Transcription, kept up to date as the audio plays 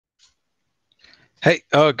Hey,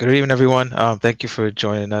 good evening, everyone. Thank you for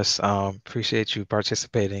joining us. Appreciate you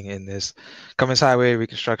participating in this Cummins Highway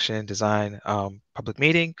Reconstruction Design public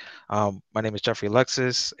meeting. My name is Jeffrey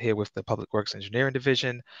Alexis, here with the Public Works Engineering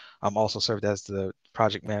Division. I'm also served as the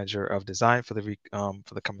project manager of design for the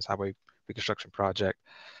Cummins Highway Reconstruction Project.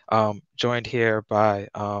 Joined here by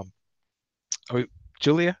are we-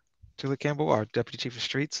 Julia, Julia Campbell, our Deputy Chief of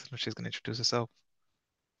Streets. She's going to introduce herself.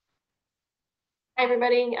 Hi,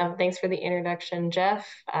 everybody. Thanks for the introduction, Jeff.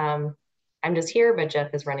 I'm just here, but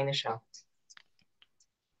Jeff is running the show.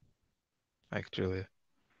 Thanks, Julia.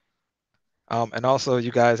 And also,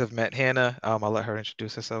 you guys have met Hannah. I'll let her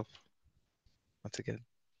introduce herself once again.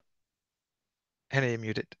 Hannah, you're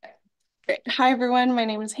muted. Great. Hi, everyone. My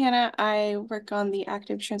name is Hannah. I work on the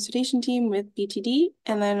active transportation team with BTD,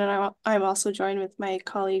 and then I'm also joined with my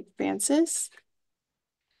colleague Francis.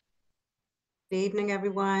 Good evening,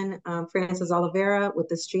 everyone. I'm Frances Oliveira with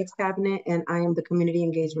the Streets Cabinet, and I am the Community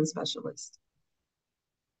Engagement Specialist.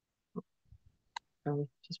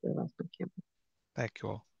 Just realized my camera. Thank you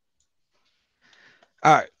all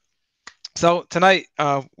right. So tonight,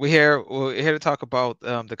 we're here to talk about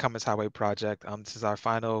the Cummins Highway Project. This is our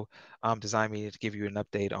final design meeting to give you an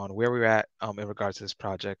update on where we're at in regards to this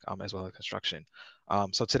project, as well as construction.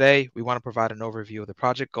 So today, we want to provide an overview of the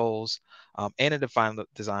project goals and a defined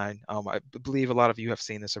design. I believe a lot of you have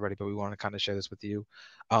seen this already, but we want to kind of share this with you.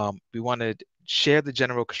 We want to share the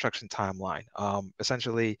general construction timeline.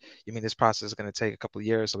 Essentially, this process is going to take a couple of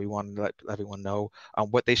years, so we want to let everyone know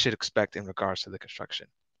what they should expect in regards to the construction.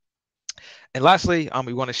 And lastly,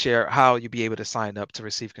 we want to share how you'll be able to sign up to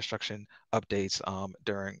receive construction updates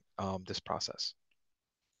during this process.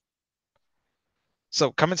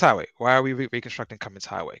 So Cummins Highway, why are we reconstructing Cummins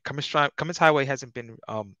Highway? Cummins Highway hasn't been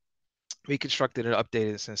reconstructed and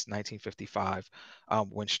updated since 1955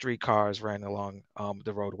 when streetcars ran along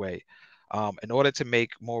the roadway. In order to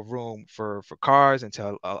make more room for cars and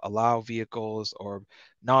to allow vehicles or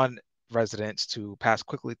non-residents to pass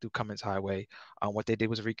quickly through Cummins Highway, what they did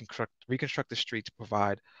was reconstruct the street to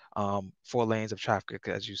provide 4 lanes of traffic,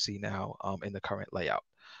 as you see now in the current layout,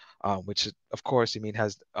 which of course,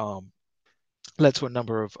 has led to a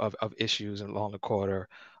number of issues along the corridor,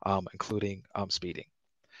 including speeding.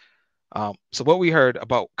 So what we heard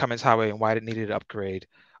about Cummins Highway and why it needed an upgrade.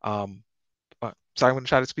 Sorry, I'm going to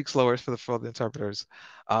try to speak slower for the interpreters.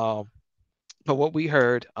 But what we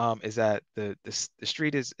heard is that the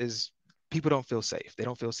street is people don't feel safe. They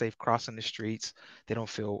don't feel safe crossing the streets. They don't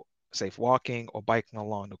feel safe walking or biking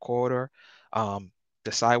along the corridor.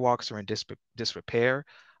 The sidewalks are in disrepair.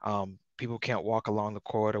 People can't walk along the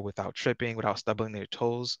corridor without tripping, without stubbing their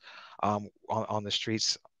toes on the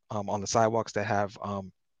streets, on the sidewalks that have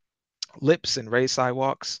lips and raised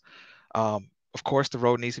sidewalks. Of course, the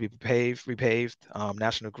road needs to be repaved.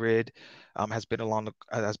 National Grid has been along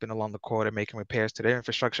the corridor making repairs to their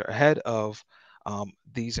infrastructure ahead of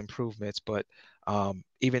these improvements. But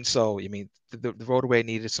even so, the roadway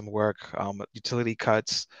needed some work, utility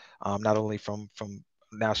cuts, not only from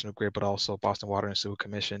National Grid but also Boston Water and Sewer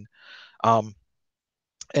Commission.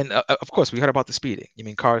 And of course, we heard about the speeding.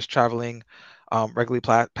 Cars traveling, regularly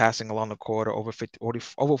passing along the corridor over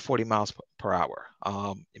 40 miles per hour.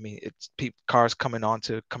 It's cars coming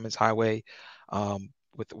onto Cummins Highway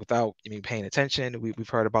without paying attention. We've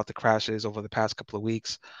heard about the crashes over the past couple of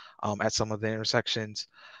weeks at some of the intersections.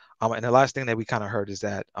 And the last thing that we kind of heard is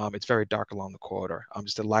that it's very dark along the corridor.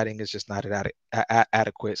 Just the lighting is just not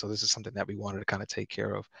adequate. So this is something that we wanted to kind of take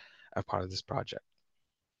care of as part of this project.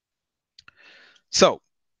 So,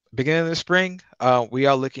 beginning of the spring, we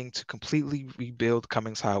are looking to completely rebuild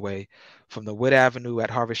Cummings Highway from the Wood Avenue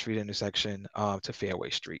at Harvest Street intersection to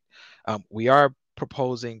Fairway Street. We are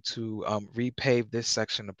proposing to repave this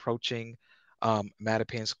section approaching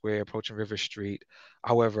Mattapan Square, approaching River Street.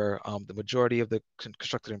 However, the majority of the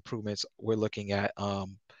constructed improvements, we're looking at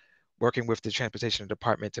working with the Transportation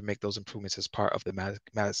Department to make those improvements as part of the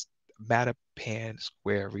Mattapan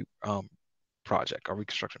Square project or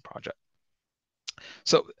reconstruction project.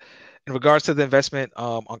 So in regards to the investment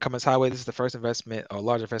on Cummins Highway, this is the first investment or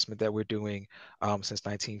large investment that we're doing since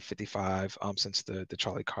 1955, since the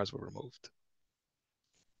trolley cars were removed.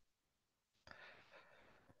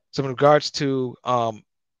 So in regards to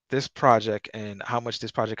this project and how much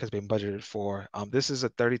this project has been budgeted for, this is a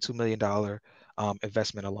 $32 million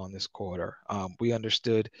investment along this corridor. We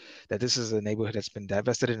understood that this is a neighborhood that's been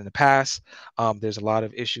divested in the past. There's a lot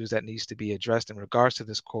of issues that needs to be addressed in regards to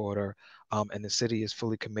this corridor, and the city is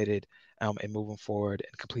fully committed in moving forward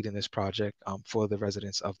and completing this project for the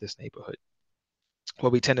residents of this neighborhood.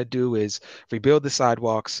 What we tend to do is rebuild the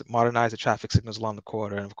sidewalks, modernize the traffic signals along the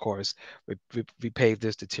corridor, and of course, repave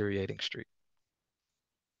this deteriorating street.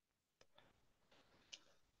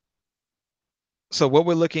 So what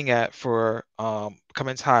we're looking at for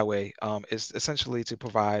Cummins Highway is essentially to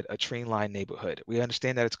provide a tree-lined neighborhood. We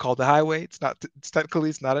understand that it's called the highway. It's not. It's technically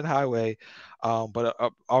it's not a highway, but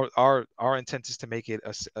our intent is to make it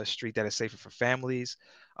a street that is safer for families,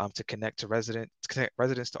 to connect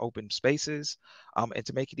residents to open spaces, and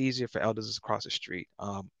to make it easier for elders to cross the street.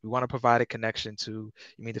 We want to provide a connection to,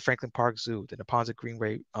 the Franklin Park Zoo, the Neponset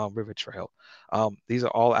Greenway River Trail. These are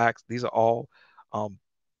all um,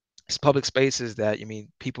 it's public spaces that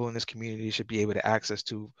people in this community should be able to access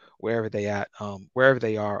to wherever they are,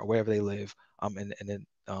 or wherever they live, in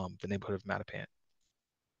the neighborhood of Mattapan.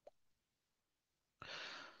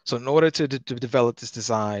 So in order to develop this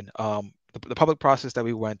design, the public process that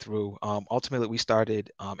we went through, ultimately we started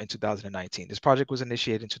in 2019. This project was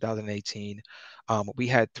initiated in 2018. We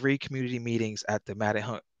had 3 community meetings at the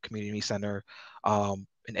Mattapan Community Center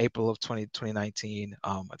in April of 2019.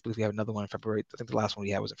 I believe we have another one in February. I think the last one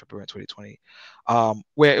we had was in February 2020,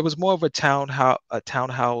 where it was more of a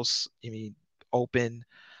townhouse, open,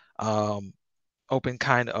 um, open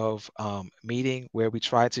kind of meeting where we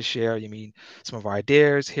try to share, some of our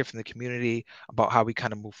ideas, hear from the community about how we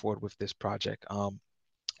kind of move forward with this project.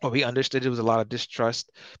 What we understood, there was a lot of distrust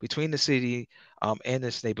between the city and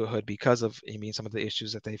this neighborhood because of, some of the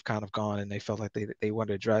issues that they've kind of gone and they felt like they weren't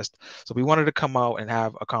addressed. So we wanted to come out and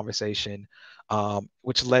have a conversation,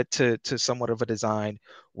 which led to somewhat of a design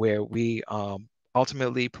where we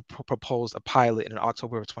ultimately proposed a pilot in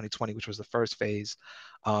October of 2020, which was the first phase,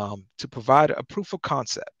 to provide a proof of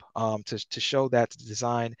concept, to show that the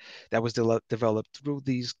design that was developed through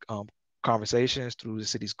these conversations, through the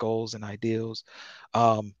city's goals and ideals,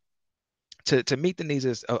 um, to meet the needs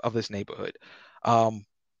of this neighborhood.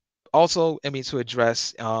 Also, to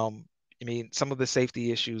address, some of the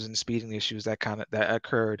safety issues and speeding issues that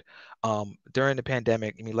occurred during the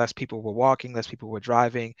pandemic. Less people were walking, less people were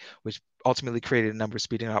driving, which ultimately created a number of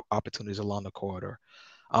speeding opportunities along the corridor.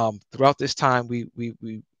 Throughout this time,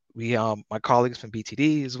 my colleagues from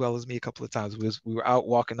BTD, as well as me a couple of times, we were out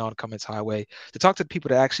walking on Cummins Highway to talk to the people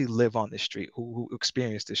that actually live on this street, who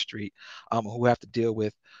experience this street, who have to deal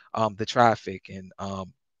with the traffic and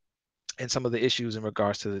some of the issues in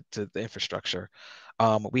regards to the infrastructure.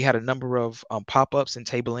 We had a number of pop-ups and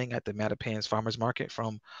tabling at the Mattapan's Farmers Market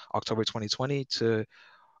from October 2020 to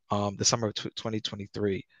the summer of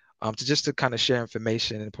 2023, to kind of share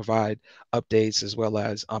information and provide updates, as well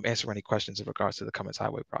as answer any questions in regards to the Cummins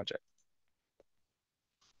Highway project.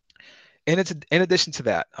 In addition to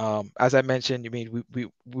that, as I mentioned, we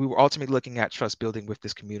were ultimately looking at trust building with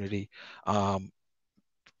this community,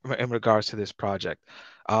 in regards to this project.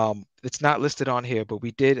 It's not listed on here, but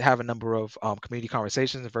we did have a number of community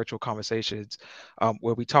conversations and virtual conversations,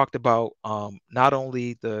 where we talked about not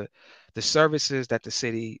only the services that the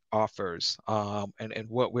city offers, and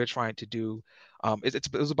what we're trying to do.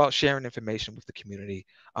 It was about sharing information with the community.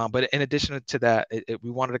 But in addition to that, we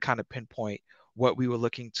wanted to kind of pinpoint what we were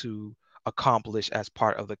looking to accomplish as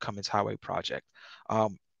part of the Cummins Highway project.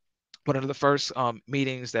 One of the first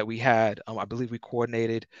meetings that we had, I believe we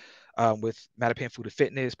coordinated with Mattapan Food and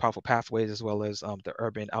Fitness, Powerful Pathways, as well as the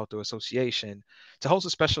Urban Outdoor Association, to host a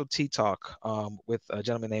special tea talk with a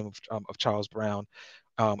gentleman named of Charles Brown.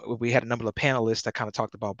 We had a number of panelists that kind of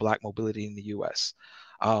talked about Black mobility in the U.S.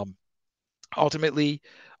 Ultimately,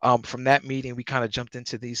 from that meeting, we kind of jumped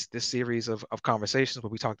into this series of conversations where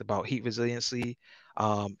we talked about heat resiliency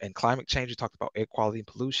and climate change. We talked about air quality and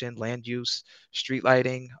pollution, land use, street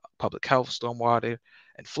lighting, public health, stormwater,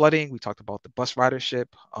 and flooding. We talked about the bus ridership,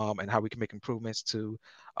 and how we can make improvements to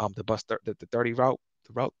the 30 Route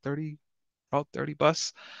 30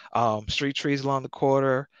 bus, street trees along the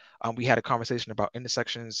corridor. We had a conversation about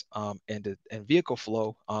intersections, and vehicle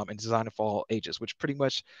flow, and design for all ages, which pretty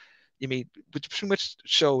much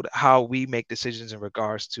showed how we make decisions in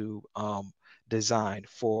regards to design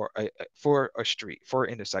for a street, for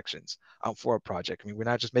intersections, for a project. We're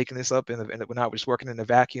not just making this up, and we're not just working in a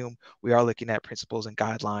vacuum. We are looking at principles and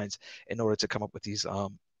guidelines in order to come up with these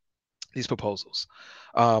proposals.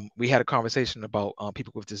 We had a conversation about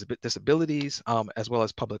people with disabilities, as well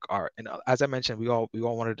as public art. And as I mentioned, we all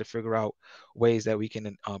wanted to figure out ways that we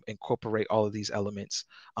can incorporate all of these elements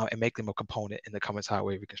and make them a component in the Cummins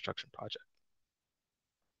Highway reconstruction project.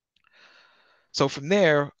 So from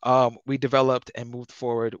there, we developed and moved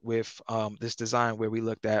forward with this design where we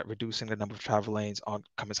looked at reducing the number of travel lanes on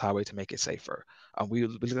Cummins Highway to make it safer. We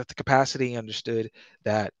looked at the capacity and understood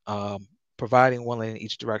that providing one lane in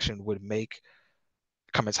each direction would make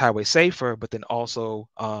Cummins Highway safer, but then also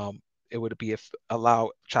it would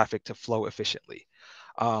allow traffic to flow efficiently.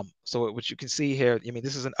 So what you can see here,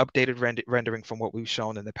 this is an updated rendering from what we've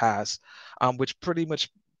shown in the past, which pretty much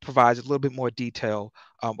provides a little bit more detail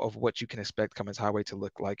of what you can expect Cummins Highway to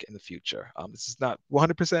look like in the future. This is not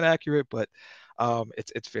 100% accurate, but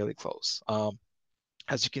it's fairly close.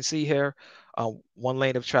 As you can see here, one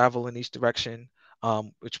lane of travel in each direction,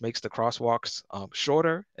 which makes the crosswalks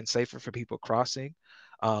shorter and safer for people crossing.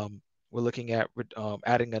 We're looking at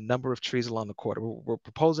adding a number of trees along the corridor. We're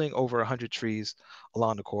proposing over 100 trees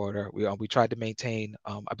along the corridor. We tried to maintain,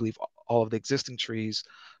 I believe, all of the existing trees,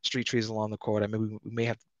 street trees along the corridor. Maybe we may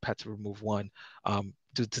have had to remove one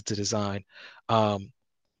due to design.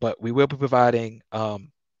 But we will be providing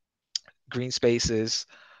green spaces,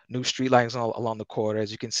 new street lights all along the corridor.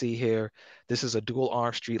 As you can see here, this is a dual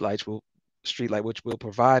arm street light which will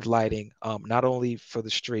provide lighting not only for the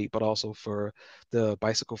street but also for the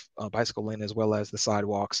bicycle lane as well as the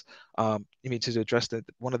sidewalks. To address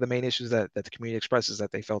one of the main issues that the community expresses,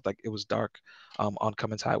 that they felt like it was dark on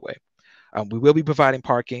Cummins Highway. We will be providing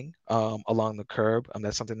parking along the curb.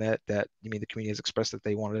 That's something that the community has expressed that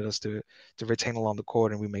they wanted us to retain along the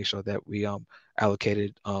corridor, and we make sure that we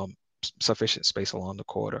allocated sufficient space along the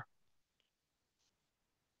corridor.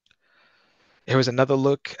 Here is another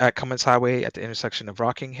look at Cummins Highway at the intersection of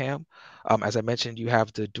Rockingham. As I mentioned, you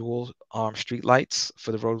have the dual street lights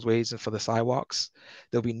for the roadways and for the sidewalks.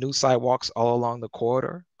 There'll be new sidewalks all along the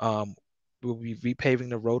corridor. We'll be repaving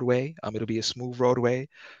the roadway. It'll be a smooth roadway,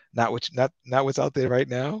 not what's out there right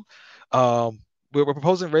now. We're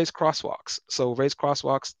proposing raised crosswalks. So raised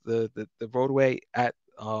crosswalks, the roadway at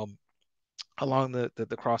along the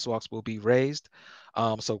crosswalks will be raised.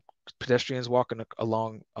 So pedestrians walking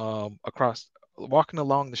along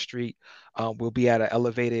the street will be at an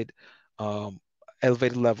elevated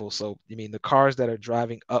level. So the cars that are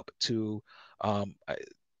driving up to I'm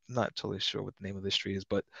not totally sure what the name of this street is,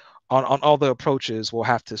 but on all the approaches will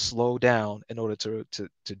have to slow down in order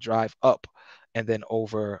to drive up and then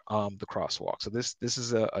over the crosswalk. So this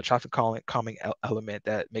is a traffic calming element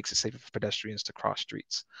that makes it safer for pedestrians to cross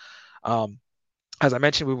streets. As I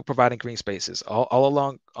mentioned, we were providing green spaces all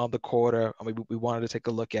along on the corridor. We wanted to take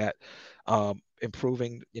a look at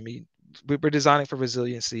improving. We're designing for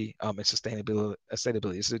resiliency and sustainability.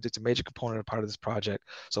 It's a major component of part of this project.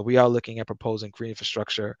 So we are looking at proposing green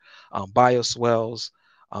infrastructure, bioswales,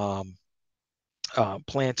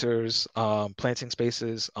 planters, planting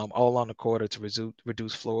spaces all along the corridor to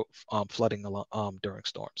reduce flooding during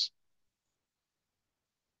storms.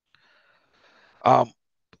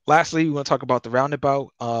 Lastly, we want to talk about the roundabout.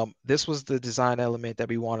 This was the design element that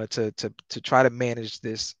we wanted to try to manage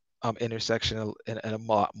this intersection in a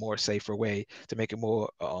lot more safer way, to make it more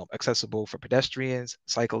accessible for pedestrians,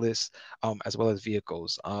 cyclists, as well as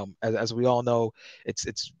vehicles. As we all know,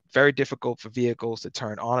 it's very difficult for vehicles to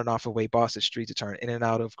turn on and off of Wade Boston Street, to turn in and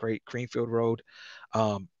out of Great Greenfield Road.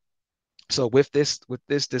 So with this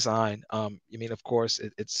design, of course,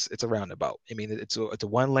 it's a roundabout. It's a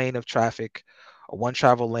one lane of traffic, a one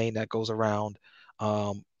travel lane that goes around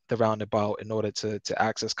the roundabout in order to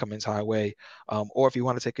access Cummins Highway, or if you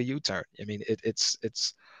want to take a U-turn. It's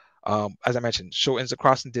as I mentioned, shortens the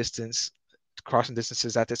crossing distances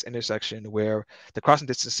at this intersection, where the crossing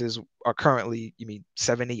distances are currently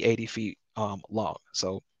 70, 80 feet long.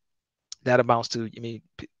 So that amounts to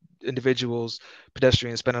individuals,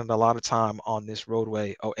 pedestrians spending a lot of time on this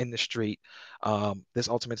roadway or in the street. This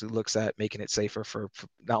ultimately looks at making it safer for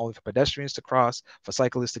not only for pedestrians to cross, for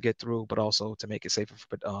cyclists to get through, but also to make it safer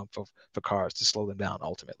for cars, to slow them down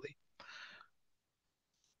ultimately.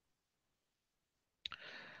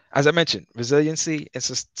 As I mentioned, resiliency and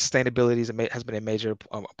sustainability has been a major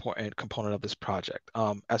important component of this project.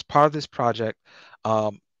 As part of this project,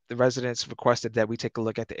 the residents requested that we take a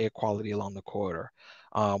look at the air quality along the corridor.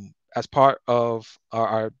 As part of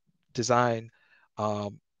our design,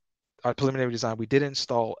 our preliminary design, we did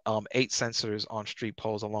install 8 sensors on street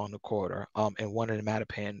poles along the corridor, and one in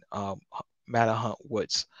the Mattahunt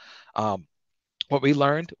Woods. What we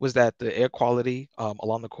learned was that the air quality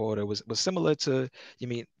along the corridor was similar to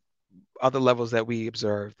other levels that we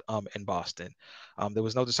observed in Boston. There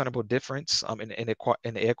was no discernible difference in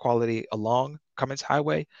the air quality along Cummins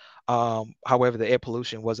Highway. However, the air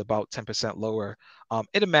pollution was about 10% lower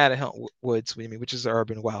in the Mattahunt Woods, which is the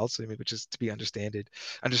urban wilds, which is to be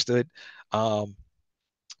understood. But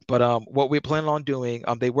what we're planning on doing,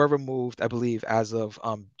 they were removed, I believe, as of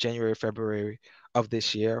January, February of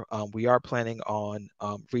this year. We are planning on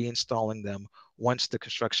reinstalling them once the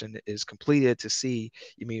construction is completed to see,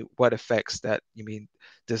 what effects that,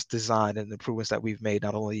 this design and improvements that we've made,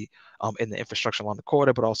 not only in the infrastructure along the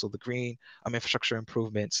corridor, but also the green infrastructure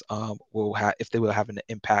improvements will have, if they will have an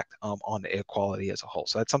impact on the air quality as a whole.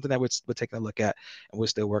 So that's something that we're taking a look at, and we're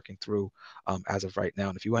still working through as of right now.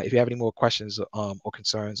 And if you have any more questions or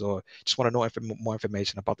concerns, or just want to know more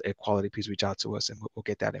information about the air quality, please reach out to us, and we'll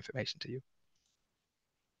get that information to you.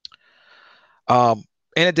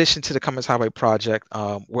 In addition to the Cummins Highway Project,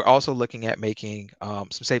 we're also looking at making some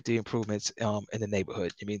safety improvements in the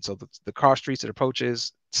neighborhood. So the cross streets and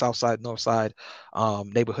approaches, south side, north side,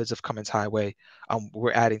 neighborhoods of Cummins Highway.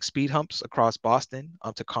 We're adding speed humps across Boston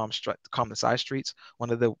to calm the side streets.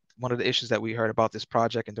 One of the issues that we heard about this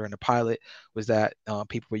project and during the pilot was that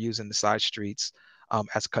people were using the side streets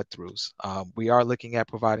as cut-throughs. We are looking at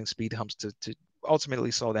providing speed humps to ultimately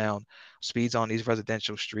slow down speeds on these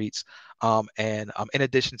residential streets. And in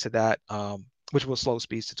addition to that, which will slow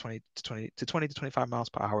speeds to 20 to 25 miles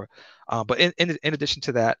per hour. But in addition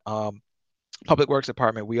to that, Public Works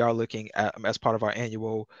Department, we are looking at, as part of our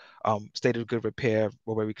annual State of Good Repair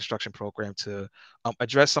roadway reconstruction program, to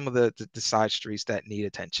address some of the side streets that need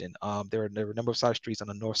attention. There are a number of side streets on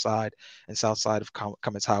the north side and south side of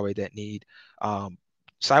Cummins Highway that need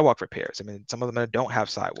sidewalk repairs. Some of them don't have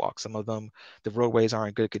sidewalks. Some of them, the roadways are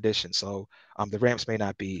in good condition, so the ramps may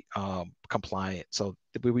not be compliant. So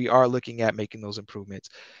we are looking at making those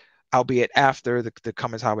improvements, albeit after the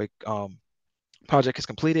Cummins Highway project is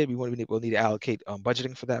completed. We'll need to allocate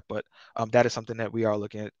budgeting for that, but that is something that we are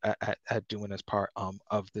looking at doing as part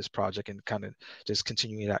of this project, and kind of just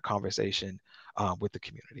continuing that conversation with the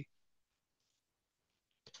community.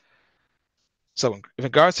 So in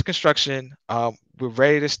regards to construction, we're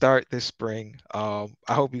ready to start this spring. I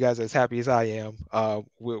hope you guys are as happy as I am.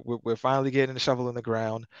 We're finally getting the shovel in the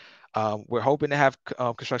ground. We're hoping to have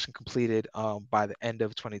construction completed by the end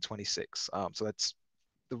of 2026. So that's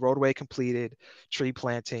the roadway completed, tree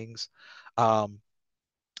plantings,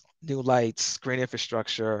 new lights, green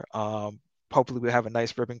infrastructure. Hopefully we'll have a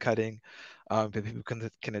nice ribbon cutting that people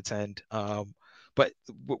can attend. But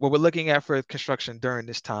what we're looking at for construction during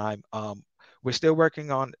this time, we're still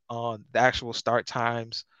working on the actual start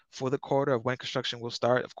times for the quarter of when construction will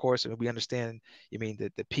start. Of course, we understand,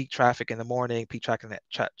 the peak traffic in the morning, peak traffic in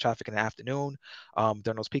the afternoon,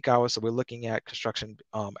 during those peak hours. So we're looking at construction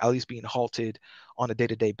at least being halted on a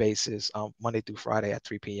day-to-day basis, Monday through Friday at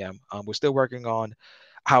 3 p.m. We're still working on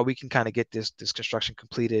how we can kind of get this construction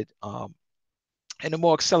completed in a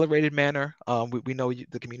more accelerated manner. We know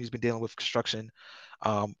the community's been dealing with construction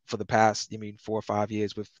for the past, 4 or 5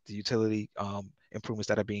 years with the utility improvements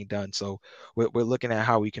that are being done. So we're looking at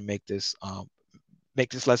how we can make this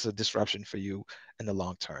less of a disruption for you in the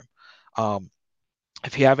long term.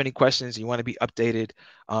 If you have any questions, you want to be updated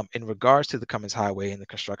in regards to the Cummins Highway and the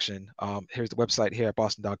construction, here's the website here at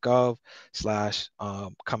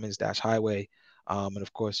boston.gov/Cummins-Highway. And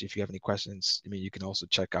of course, if you have any questions, you can also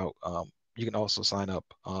check out, you can also sign up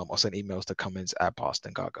or send emails to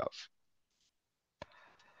cummins@boston.gov.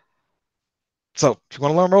 So if you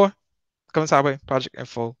want to learn more, Cummins Highway Project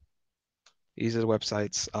info, these are the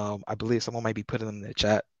websites. I believe someone might be putting them in the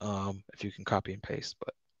chat if you can copy and paste.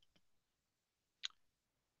 But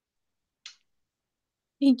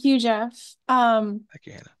Thank you, Jeff. thank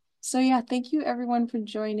you, Hannah. So yeah, thank you everyone for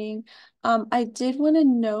joining. I did want to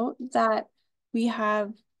note that we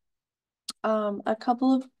have a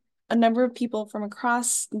number of people from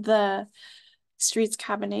across the Streets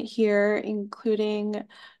Cabinet here, including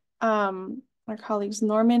our colleagues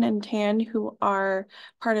Norman and Tan, who are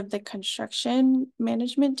part of the construction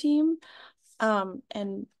management team.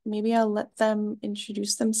 And maybe I'll let them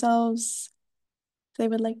introduce themselves if they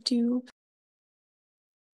would like to.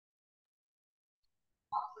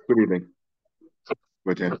 Good evening.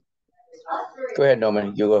 Go ahead. Go ahead,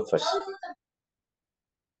 Norman. You go first.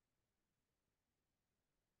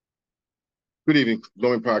 Good evening.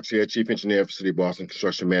 Norman Parks here, Chief Engineer for City of Boston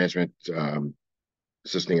Construction Management,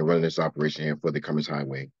 assisting in running this operation here for the Cummins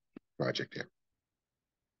Highway project here.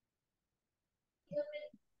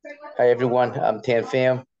 Hi, everyone. I'm Tan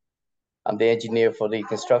Pham. I'm the engineer for the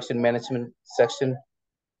construction management section,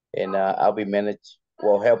 and I'll be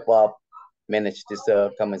help Bob manage this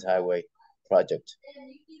Cummins Highway project.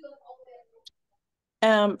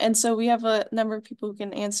 And so we have a number of people who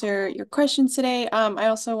can answer your questions today. I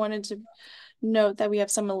also wanted to note that we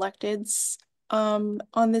have some electeds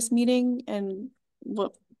on this meeting, and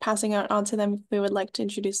passing out onto them if they would like to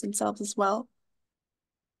introduce themselves as well.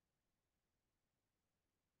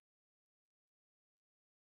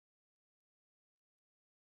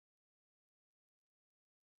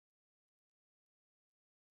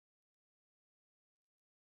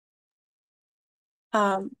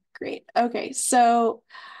 Great. Okay, so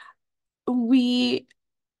I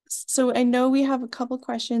know we have a couple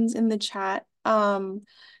questions in the chat. And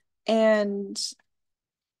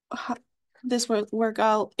this will work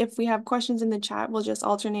out. If we have questions in the chat, we'll just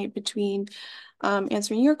alternate between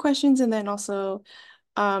answering your questions, and then also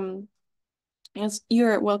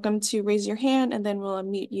you're welcome to raise your hand, and then we'll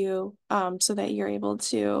unmute you so that you're able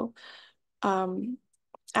to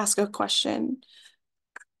ask a question.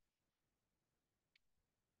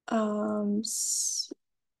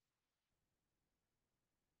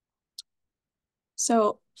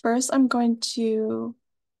 So first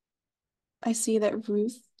I see that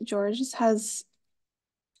Ruth George has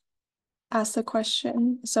asked a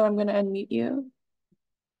question, so I'm going to unmute you.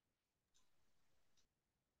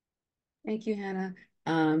 Thank you, Hannah.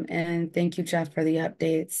 And thank you, Jeff, for the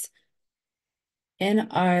updates. In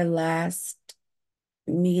our last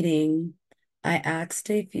meeting, I asked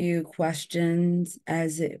a few questions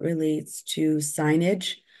as it relates to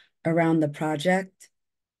signage around the project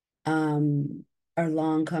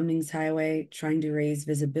along Cummins Highway, trying to raise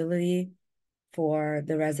visibility for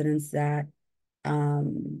the residents that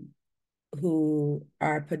who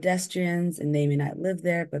are pedestrians and they may not live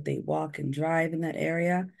there, but they walk and drive in that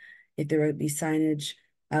area. If there would be signage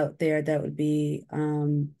out there that would be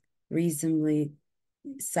reasonably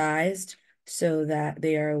sized so that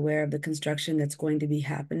they are aware of the construction that's going to be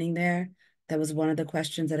happening there. That was one of the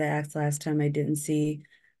questions that I asked last time. I didn't see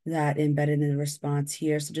that embedded in the response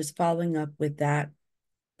here. So just following up with that.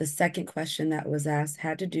 The second question that was asked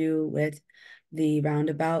had to do with the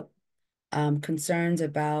roundabout, concerns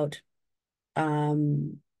about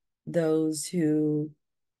those who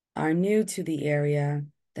are new to the area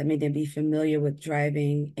that may not be familiar with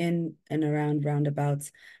driving in and around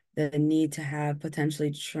roundabouts, the need to have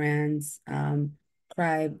potentially translated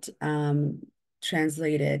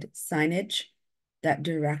signage that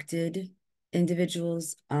directed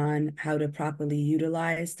individuals on how to properly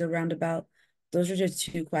utilize the roundabout. Those are just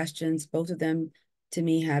two questions. Both of them, to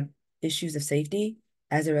me, have issues of safety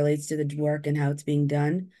as it relates to the work and how it's being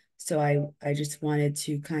done. So I just wanted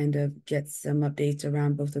to kind of get some updates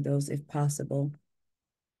around both of those if possible.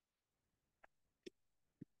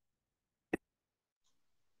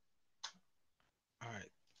 All right,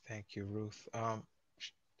 thank you, Ruth.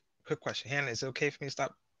 Quick question, Hannah, is it okay for me to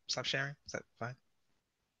stop sharing? Is that fine?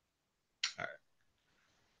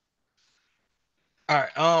 All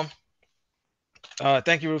right. All right.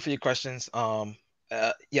 Thank you, Ruth, for your questions.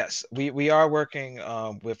 Yes, we are working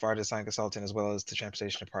with our design consultant as well as the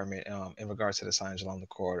transportation department in regards to the signage along the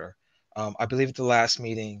corridor. I believe at the last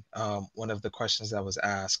meeting, one of the questions that was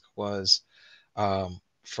asked was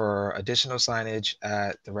for additional signage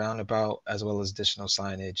at the roundabout as well as additional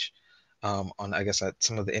signage on, I guess, at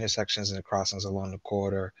some of the intersections and the crossings along the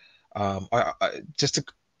corridor. Just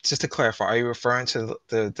to clarify, are you referring to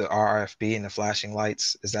the RFB and the flashing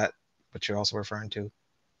lights? Is that what you're also referring to?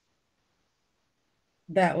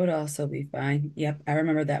 That would also be fine. Yep, I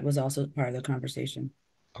remember that was also part of the conversation.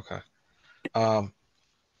 Okay.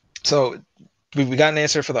 So we got an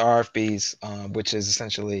answer for the RFBs, which is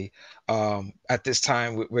essentially at this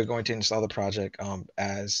time we're going to install the project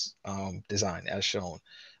as designed, as shown.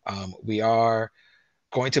 We are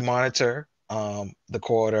going to monitor the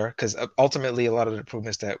corridor because ultimately a lot of the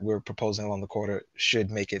improvements that we're proposing along the corridor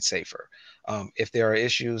should make it safer. If there are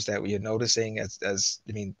issues that we are noticing, I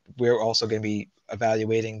mean, we're also going to be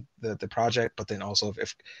evaluating the project, but then also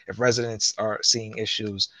if residents are seeing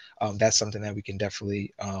issues, that's something that we can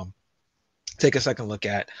definitely take a second look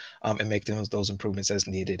at and make those improvements as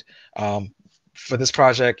needed. For this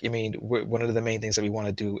project, I mean, one of the main things that we want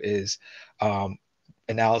to do is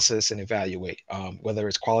analysis and evaluate, whether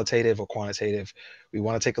it's qualitative or quantitative. We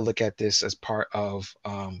want to take a look at this as part of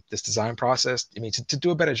this design process. I mean, to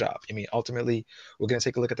do a better job. I mean, ultimately, we're going to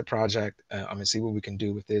take a look at the project and see what we can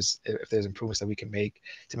do with this. If there's improvements that we can make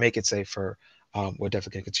to make it safer, we're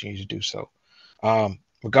definitely going to continue to do so.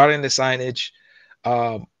 Regarding the signage,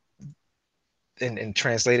 and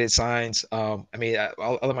translated signs. I mean,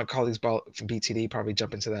 I'll let my colleagues from BTD probably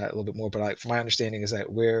jump into that a little bit more. But from my understanding is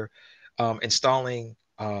that we're installing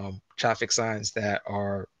traffic signs that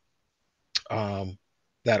are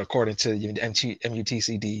that according to the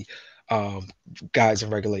MUTCD guides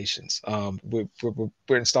and regulations. We're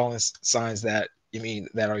installing signs that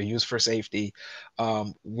that are used for safety.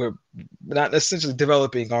 We're not essentially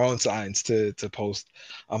developing our own signs to post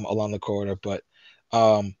along the corridor, but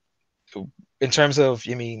in terms of,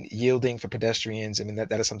 yielding for pedestrians, I mean,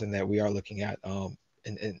 that is something that we are looking at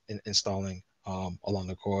in installing along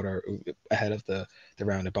the corridor ahead of the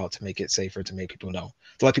roundabout to make it safer, to make people know,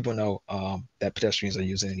 to let people know that pedestrians are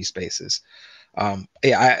using any spaces.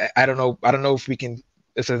 Yeah, I don't know. I don't know if we can.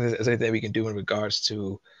 If there's anything we can do in regards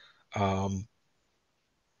to um,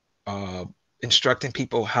 uh, instructing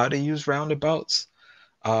people how to use roundabouts.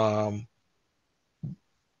 Um,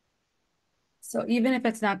 So even if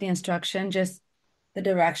it's not the instruction, just the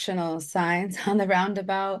directional signs on the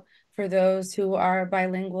roundabout for those who are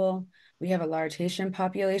bilingual. We have a large Haitian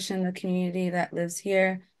population in the community that lives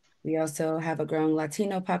here. We also have a growing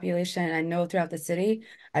Latino population. I know throughout the city,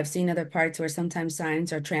 I've seen other parts where sometimes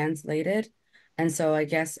signs are translated. And so I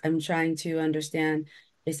guess I'm trying to understand,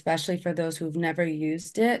 especially for those who've never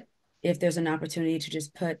used it, if there's an opportunity to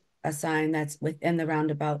just put a sign that's within the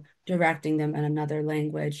roundabout directing them in another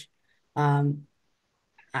language. Um,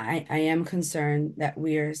 I am concerned that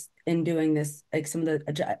we're in doing this, like some of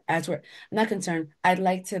the, as we're, I'm not concerned. I'd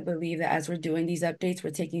like to believe that as we're doing these updates,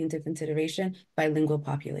 we're taking into consideration bilingual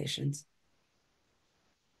populations.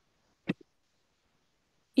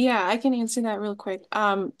 Yeah, I can answer that real quick.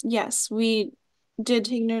 Yes, we did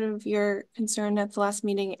take note of your concern at the last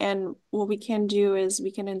meeting, and what we can do is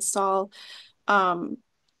we can install we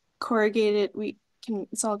can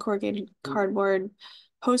install corrugated cardboard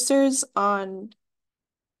posters on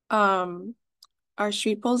our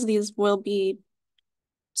street poles. These will be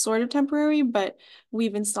sort of temporary, but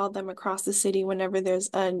we've installed them across the city whenever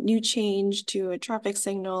there's a new change to a traffic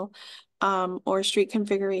signal or street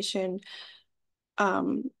configuration.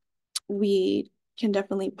 We can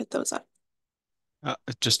definitely put those up. I'm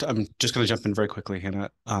just going to jump in very quickly,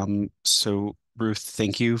 Hannah. So Ruth,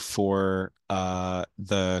 thank you for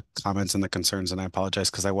the comments and the concerns, and I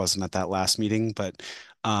apologize because I wasn't at that last meeting. But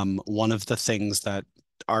one of the things that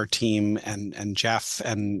our team and Jeff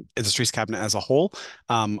and the Streets Cabinet as a whole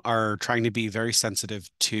are trying to be very sensitive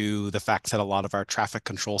to the fact that a lot of our traffic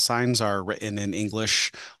control signs are written in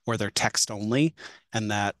English or they're text only,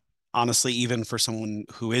 and that honestly, even for someone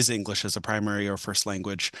who is English as a primary or first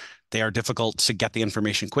language, they are difficult to get the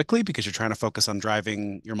information quickly because you're trying to focus on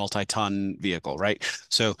driving your multi-ton vehicle, right?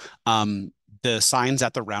 So the signs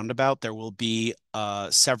at the roundabout, there will be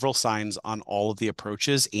several signs on all of the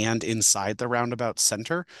approaches and inside the roundabout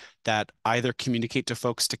center that either communicate to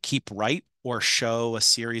folks to keep right or show a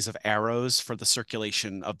series of arrows for the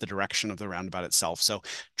circulation of the direction of the roundabout itself. So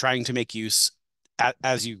trying to make use,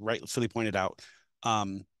 as you rightfully pointed out,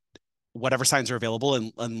 whatever signs are available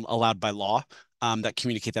and allowed by law that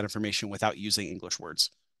communicate that information without using English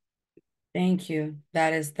words. Thank you.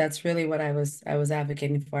 That's really what I was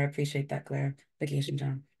advocating for. I appreciate that clarification,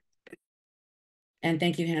 John. And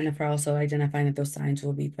thank you, Hannah, for also identifying that those signs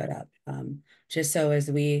will be put up. Just so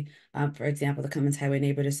as we, for example, the Cummins Highway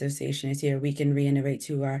Neighborhood Association is here, we can reiterate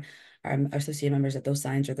to our associate members that those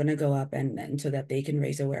signs are going to go up and so that they can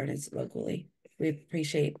raise awareness locally. We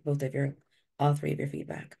appreciate all three of your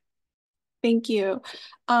feedback. Thank you.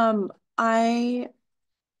 I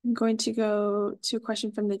am going to go to a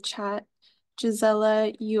question from the chat.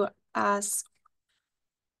 Gisela, you asked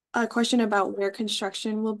a question about where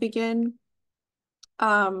construction will begin.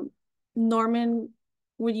 Norman,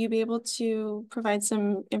 would you be able to provide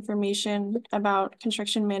some information about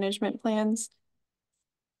construction management plans?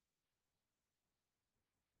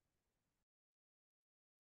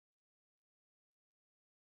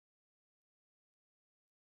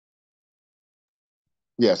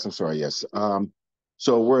 Yes, I'm sorry. Yes.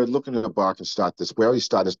 So we're looking to embark and start this. We already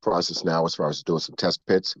started this process now as far as doing some test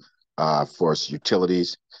pits for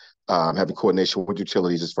utilities, having coordination with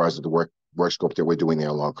utilities as far as the work scope that we're doing there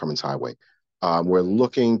along Cummins Highway. We're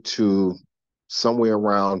looking to somewhere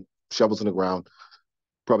around shovels in the ground,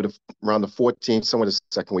 probably around the 14th, somewhere the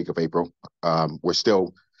second week of April. We're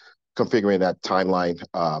still configuring that timeline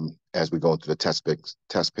as we go into the test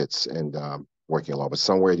pits and working along. But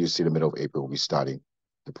somewhere you see the middle of April, we'll be starting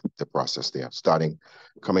the process there.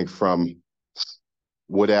 Coming from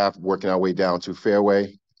Wood Ave, working our way down to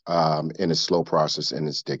Fairway in a slow process and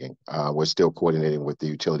it's digging. We're still coordinating with the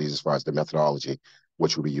utilities as far as the methodology,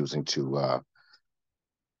 which we'll be using to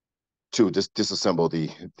disassemble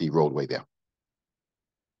the roadway there.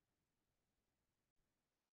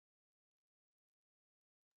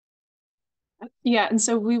 Yeah, and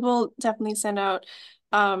so we will definitely send out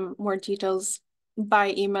more details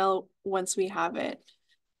by email once we have it.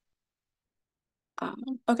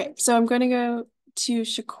 Okay, so I'm going to go to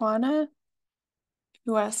Shaquana,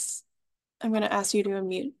 who asks, I'm going to ask you to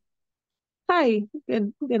unmute. Hi,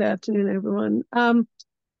 good afternoon, everyone.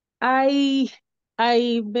 I've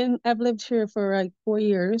lived here for like 4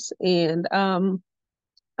 years, and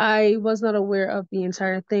I was not aware of the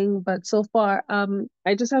entire thing, but so far,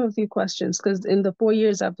 I just have a few questions because in the 4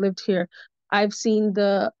 years I've lived here, I've seen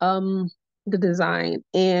the design,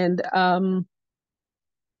 and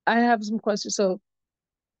I have some questions. So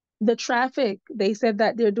the traffic, they said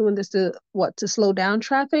that they're doing this to slow down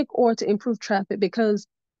traffic or to improve traffic? Because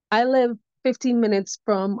I live 15 minutes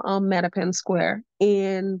from Mattapan Square,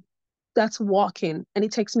 and that's walking, and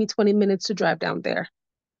it takes me 20 minutes to drive down there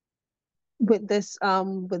with this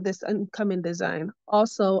incoming design.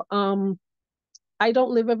 Also, I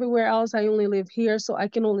don't live everywhere else. I only live here, so I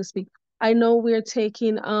can only speak. I know we're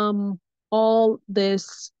taking all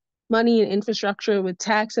this money and infrastructure with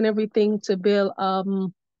tax and everything to build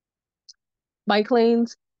bike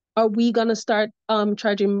lanes. Are we gonna start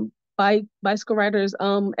charging bicycle riders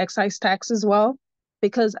excise tax as well?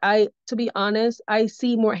 Because to be honest, I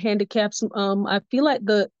see more handicaps. I feel like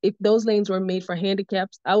if those lanes were made for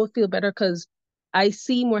handicaps, I would feel better because I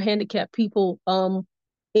see more handicapped people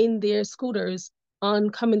in their scooters on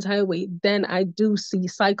Cummins Highway than I do see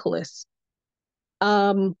cyclists.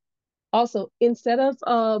 Also, instead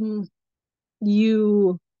of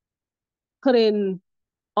you put in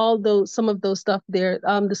some of those stuff there,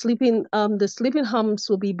 the sleeping humps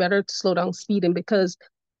will be better to slow down speeding, because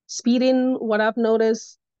speeding, what I've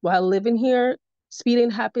noticed while living here, speeding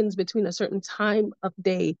happens between a certain time of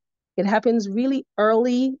day. It happens really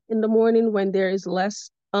early in the morning when there is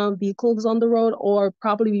less vehicles on the road, or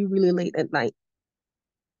probably really late at night.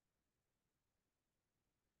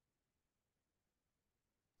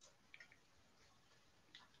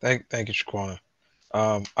 Thank you, Shaquana.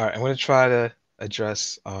 All right, I'm going to try to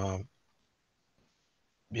address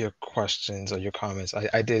your questions or your comments.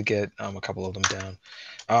 I did get a couple of them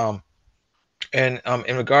down. And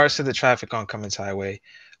in regards to the traffic on Cummins Highway,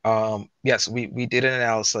 yes, we did an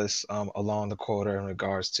analysis along the corridor in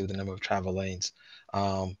regards to the number of travel lanes.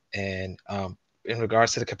 And in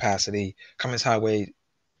regards to the capacity, Cummins Highway,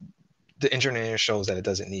 the engineer shows that it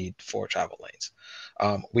doesn't need 4 travel lanes.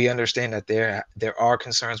 We understand that there are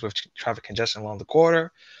concerns with traffic congestion along the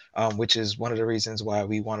corridor, which is one of the reasons why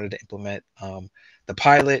we wanted to implement the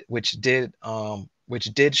pilot, which did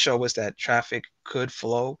show us that traffic could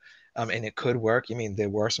flow, and it could work. I mean, there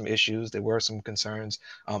were some issues, there were some concerns,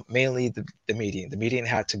 mainly the median. The median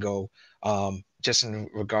had to go, just in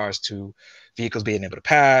regards to vehicles being able to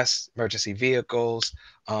pass, emergency vehicles,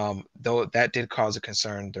 though that did cause a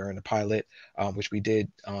concern during the pilot, which we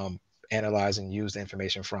did analyze and use the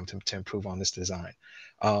information from to improve on this design.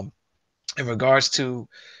 In regards to,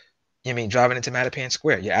 driving into Mattapan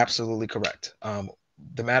Square, you're absolutely correct.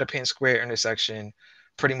 The Mattapan Square intersection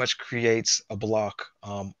pretty much creates a block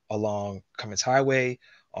along Cummins Highway,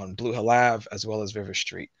 on Blue Hill Ave, as well as River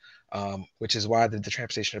Street, which is why the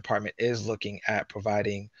Transportation Department is looking at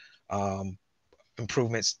providing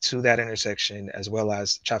improvements to that intersection, as well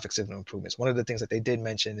as traffic signal improvements. One of the things that they did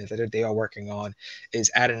mention is that they are working on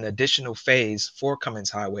is adding an additional phase for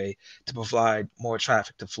Cummins Highway to provide more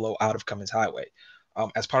traffic to flow out of Cummins Highway.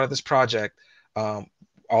 As part of this project,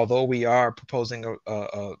 although we are proposing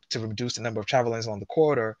to reduce the number of travel lanes along the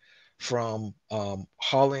corridor from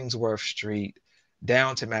Hollingsworth Street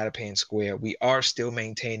down to Mattapan Square, we are still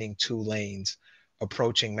maintaining 2 lanes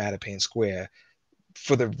approaching Mattapan Square,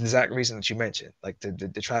 for the exact reason that you mentioned, like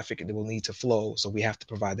the traffic that will need to flow, so we have to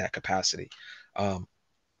provide that capacity.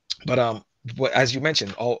 But as you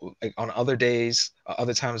mentioned, all like on other days,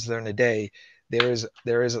 other times during the day, there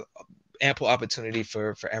is ample opportunity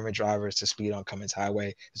for errant drivers to speed on Cummins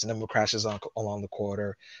Highway. There's a number of crashes along the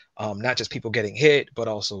corridor, not just people getting hit, but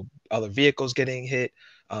also other vehicles getting hit,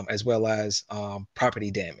 as well as property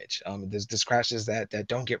damage. There's crashes that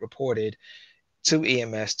don't get reported to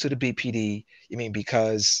EMS, to the BPD,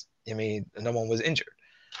 because no one was injured.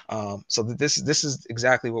 So this is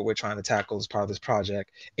exactly what we're trying to tackle as part of this project,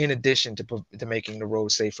 in addition to making the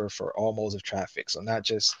road safer for all modes of traffic. So not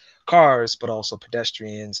just cars, but also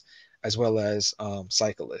pedestrians, as well as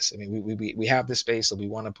cyclists. I mean, we have the space, so we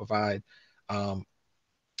want to provide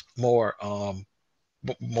more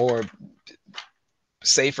more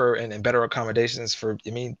safer and better accommodations for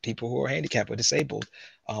people who are handicapped or disabled,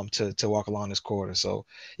 to walk along this corridor. So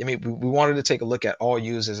we wanted to take a look at all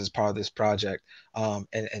users as part of this project,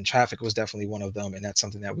 and traffic was definitely one of them, and that's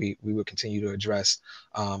something that we will continue to address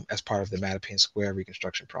as part of the Mattapan Square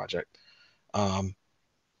reconstruction project,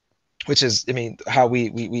 which is how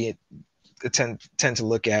we tend to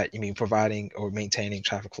look at providing or maintaining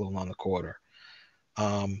traffic flow along the corridor.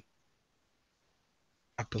 I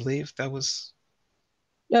believe that was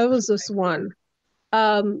just one.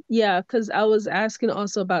 Yeah, because I was asking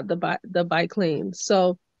also about the bike lanes.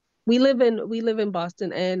 So we live in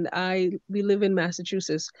Boston, and we live in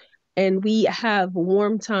Massachusetts, and we have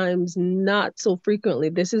warm times not so frequently.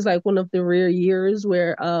 This is like one of the rare years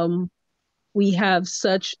where we have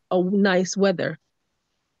such a nice weather.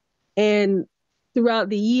 And throughout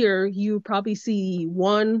the year, you probably see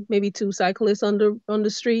one, maybe two cyclists on the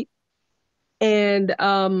street. And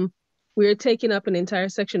we're taking up an entire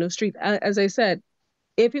section of street. As I said,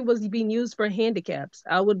 if it was being used for handicaps,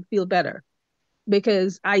 I would feel better,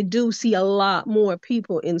 because I do see a lot more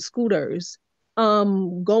people in scooters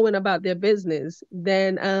going about their business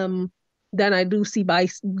than I do see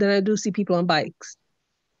people on bikes.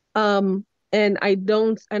 And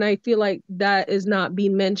I feel like that is not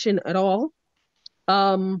being mentioned at all.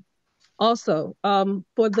 Also,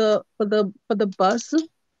 for the bus,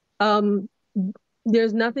 um,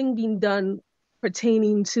 there's nothing being done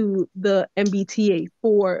pertaining to the MBTA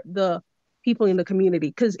for the people in the community,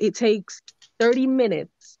 because it takes 30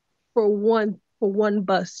 minutes for one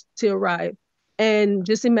bus to arrive. And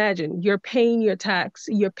just imagine, you're paying your tax,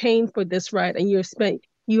 you're paying for this ride, and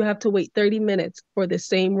you have to wait 30 minutes for the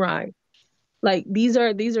same ride. Like, these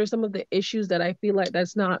are some of the issues that I feel like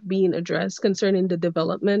that's not being addressed concerning the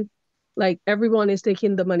development. Like, everyone is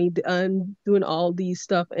taking the money and doing all these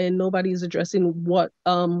stuff, and nobody's addressing what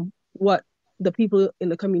the people in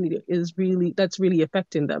the community that's really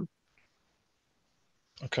affecting them.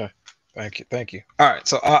 Okay, thank you. All right,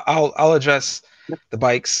 so I'll address the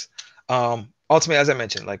bikes. Ultimately, as I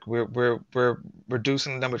mentioned, like we're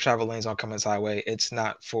reducing the number of travel lanes on Cummins Highway. It's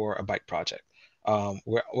not for a bike project.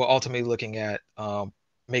 We're ultimately looking at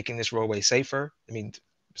making this roadway safer. I mean,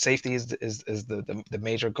 safety is the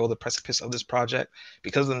major goal, the precipice of this project,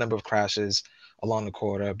 because of the number of crashes along the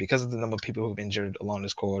corridor, because of the number of people who've injured along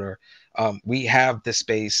this corridor. We have the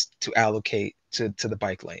space to allocate to the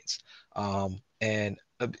bike lanes. And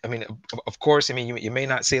I mean, of course, I mean, you may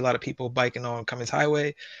not see a lot of people biking on Cummins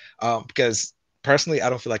Highway, because personally, I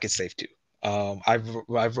don't feel like it's safe to.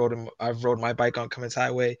 I've rode my bike on Cummins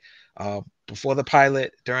Highway before the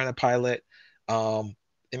pilot, during the pilot.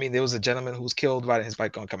 I mean, there was a gentleman who was killed riding his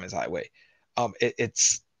bike on Cummins Highway.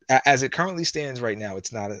 It's as it currently stands right now,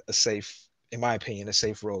 it's not a safe, in my opinion, a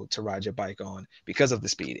safe road to ride your bike on because of the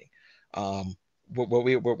speeding. What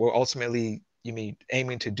we're ultimately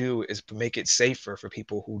aiming to do is to make it safer for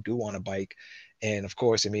people who do want to bike. And of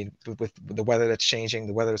course, I mean, with the weather that's changing,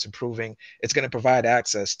 the weather that's improving, it's going to provide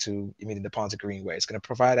access to, the Ponza Greenway. It's going to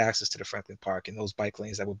provide access to the Franklin Park and those bike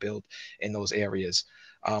lanes that were built in those areas.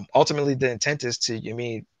 Ultimately, the intent is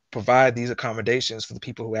to, provide these accommodations for the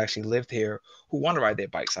people who actually lived here who want to ride their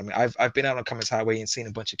bikes. I mean, I've been out on Cummins Highway and seen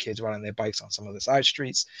a bunch of kids riding their bikes on some of the side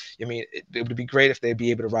streets. It would be great if they'd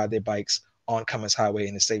be able to ride their bikes on Cummins Highway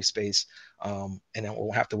in a safe space, and then we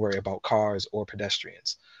won't have to worry about cars or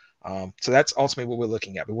pedestrians. So that's ultimately what we're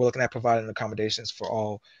looking at. But we're looking at providing accommodations for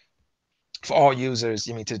all users.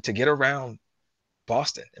 To get around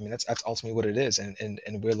Boston. I mean, that's ultimately what it is, and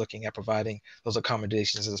we're looking at providing those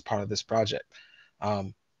accommodations as part of this project.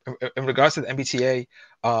 In regards to the MBTA,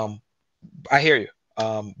 I hear you.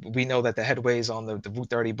 We know that the headways on the Route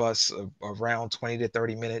 30 bus are around 20 to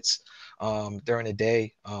 30 minutes during the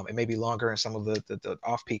day. It may be longer in some of the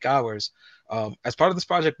off-peak hours. As part of this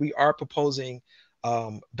project, we are proposing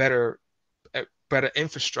better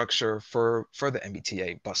infrastructure for the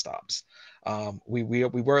MBTA bus stops. We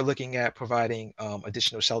were looking at providing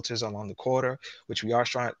additional shelters along the corridor, which we are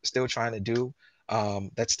still trying to do.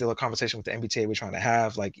 That's still a conversation with the MBTA we're trying to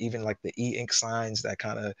have, like even like the e-ink signs that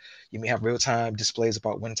kind of you may have real-time displays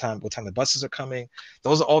about what time the buses are coming.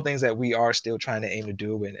 Those are all things that we are still trying to aim to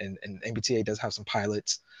do, and MBTA does have some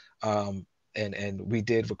pilots, and we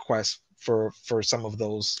did request for some of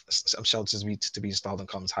those shelters to be installed on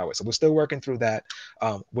Cummins Highway. So we're still working through that.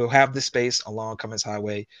 We'll have the space along Cummins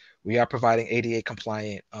Highway. We are providing ADA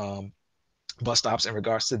compliant bus stops in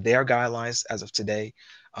regards to their guidelines as of today.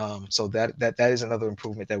 So that is another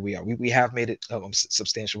improvement that we have made it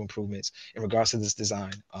substantial improvements in regards to this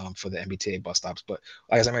design for the MBTA bus stops. But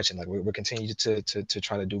as I mentioned, like we're continuing to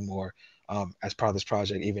try to do more as part of this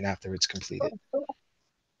project, even after it's completed.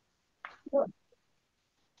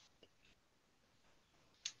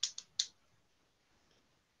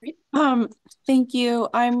 Thank you.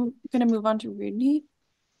 I'm gonna move on to Rudy.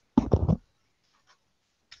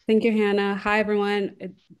 Thank you, Hannah. Hi, everyone.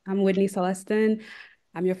 I'm Whitney Celestin.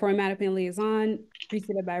 I'm your foreign mapping liaison,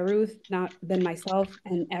 preceded by Ruth, then myself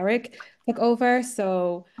and Eric took over.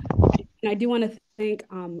 So, and I do want to thank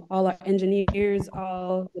all our engineers,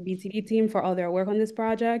 all the BTD team for all their work on this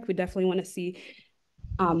project. We definitely want to see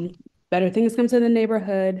better things come to the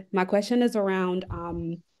neighborhood. My question is around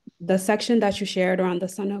the section that you shared around the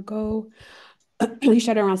Sunoco. You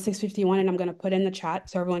shared around 651, and I'm going to put in the chat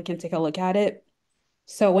so everyone can take a look at it.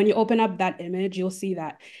 So when you open up that image, you'll see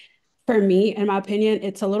that for me, in my opinion,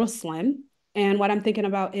 it's a little slim. And what I'm thinking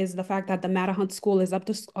about is the fact that the Mattahunt School is up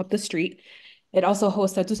the street. It also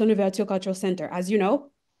hosts a Tucson University Cultural Center. As you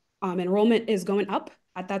know, enrollment is going up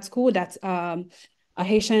at that school. That's a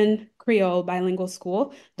Haitian Creole bilingual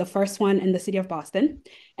school, the first one in the city of Boston.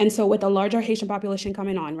 And so with a larger Haitian population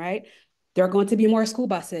coming on, right, there are going to be more school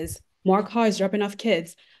buses, more cars dropping off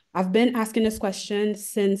kids. I've been asking this question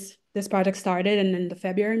since this project started and in the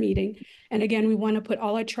February meeting. And again, we want to put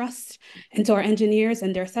all our trust into our engineers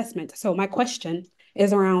and their assessment. So my question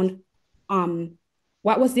is around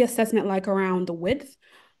what was the assessment like around the width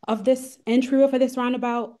of this entry for this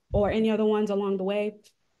roundabout or any other ones along the way?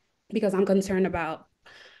 Because I'm concerned about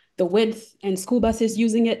the width and school buses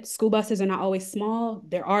using it. School buses are not always small.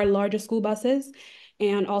 There are larger school buses.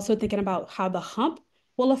 And also thinking about how the hump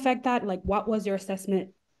will affect that. Like, what was your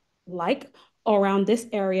assessment like around this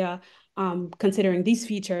area, considering these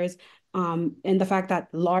features, and the fact that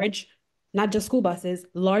large, not just school buses,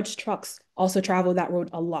 large trucks also travel that road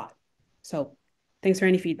a lot. So thanks for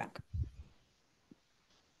any feedback.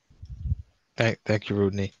 Thank you,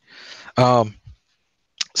 Rudney.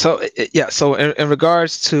 So yeah, so in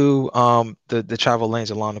regards to the travel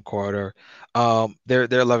lanes along the corridor, they're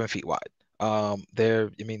 11 feet wide.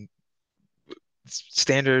 They're, I mean,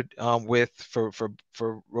 standard width for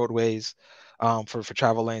roadways, for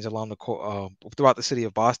travel lanes along the throughout the city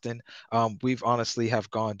of Boston. We've honestly have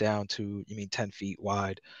gone down to, 10 feet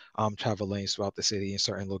wide travel lanes throughout the city in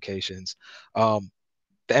certain locations. The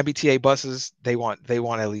MBTA buses, they want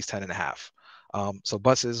at least 10 and a half. So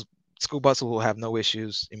school buses will have no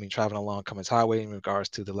issues, traveling along Cummins Highway in regards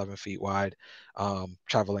to the 11 feet wide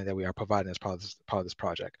travel lane that we are providing as part of this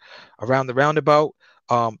project. Around the roundabout,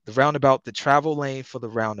 the travel lane for the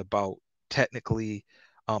roundabout, technically,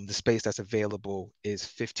 the space that's available is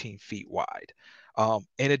 15 feet wide.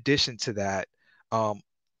 In addition to that,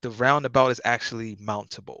 the roundabout is actually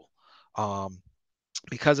mountable.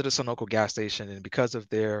 Because of the Sunoco gas station and because of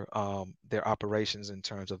their operations in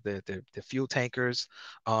terms of their fuel tankers,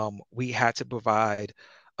 we had to provide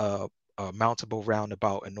a mountable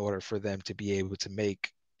roundabout in order for them to be able to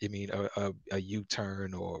make, a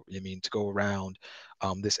U-turn, or to go around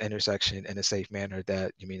this intersection in a safe manner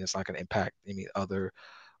that it's not going to impact other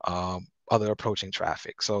approaching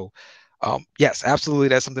traffic. So yes, absolutely,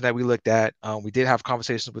 that's something that we looked at. We did have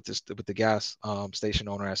conversations with the gas station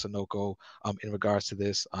owner at Sunoco in regards to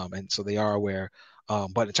this, and so they are aware.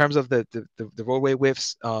 But in terms of the roadway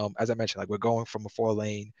widths, as I mentioned, like, we're going from a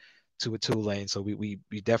 4-lane to a 2-lane, so we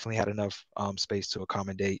definitely had enough space to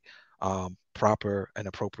accommodate proper and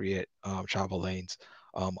appropriate travel lanes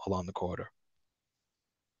along the corridor.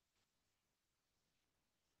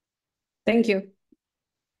 Thank you.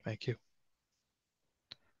 Thank you.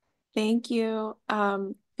 Thank you.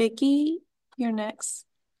 Vicky, you're next.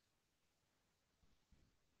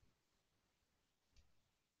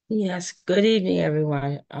 Yes, good evening,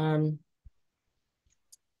 everyone.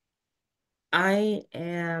 I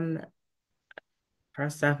am,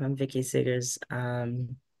 first off, I'm Vicky Siggers, part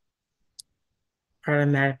of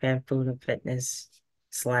Mattapan Food and Fitness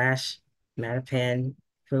 / Mattapan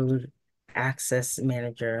Food Access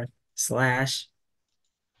Manager /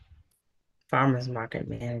 Farmers Market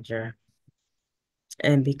Manager.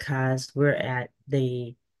 And because we're at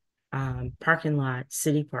the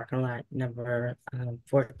city parking lot number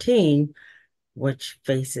 14, which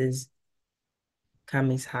faces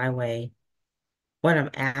Cummins Highway, what I'm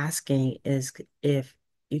asking is if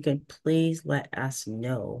you can please let us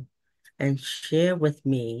know and share with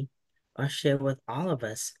me or share with all of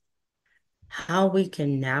us how we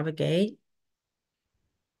can navigate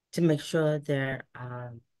to make sure that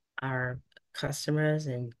our customers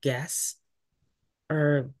and guests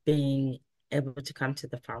are being able to come to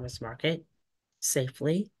the farmers market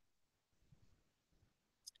safely.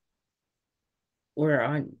 We're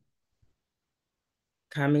on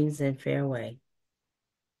Cummings and Fairway.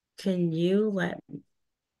 Can you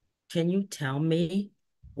tell me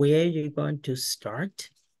where you're going to start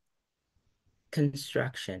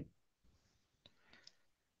construction?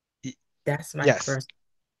 That's my Yes. first.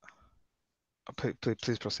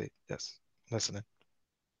 Please proceed. Yes, listening.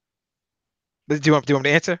 Do you want me to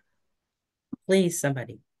answer? Please,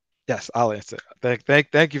 somebody. Yes, I'll answer.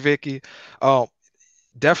 Thank you, Vicky.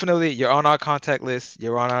 Definitely, you're on our contact list.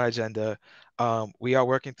 You're on our agenda. We are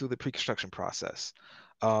working through the pre-construction process.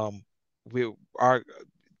 We are.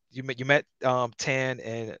 You met Tan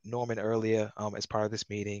and Norman earlier as part of this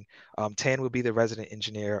meeting. Tan will be the resident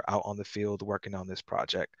engineer out on the field working on this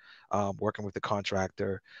project, working with the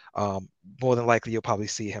contractor. More than likely, you'll probably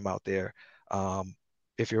see him out there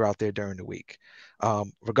if you're out there during the week.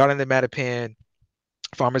 Regarding the Mattapan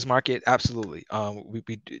Farmers Market, absolutely. All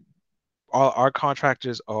our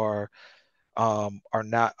contractors are are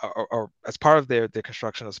not, or as part of their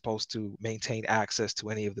construction, are supposed to maintain access to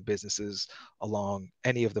any of the businesses along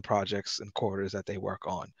any of the projects and corridors that they work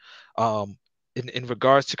on. In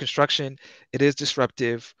regards to construction, it is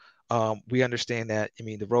disruptive. We understand that. I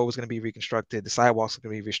mean, the road is going to be reconstructed, the sidewalks are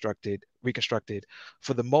going to be reconstructed.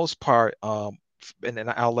 For the most part, and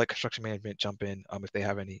then I'll let construction management jump in if they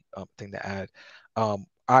have any thing to add.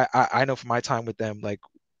 I know from my time with them, like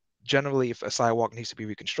generally if a sidewalk needs to be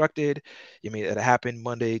reconstructed, I mean it happened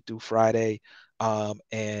Monday through Friday,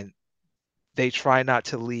 and they try not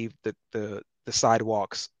to leave the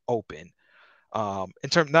sidewalks open. In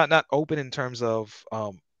term not open in terms of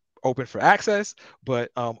open for access, but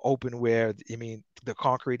open where I mean the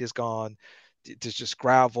concrete is gone, there's just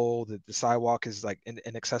gravel, the sidewalk is like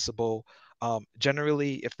inaccessible.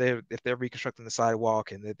 Generally, if they're reconstructing the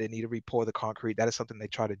sidewalk and they need to re-pour the concrete, that is something they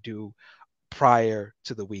try to do prior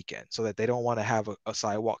to the weekend, so that they don't want to have a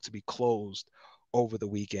sidewalk to be closed over the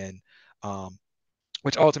weekend,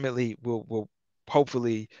 which ultimately will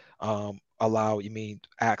hopefully allow you mean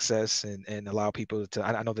access and allow people to.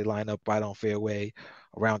 I know they line up right on Fairway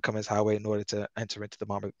around Cummins Highway in order to enter into the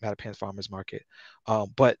Mattapan Farmers Market,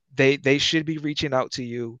 but they should be reaching out to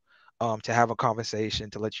you to have a conversation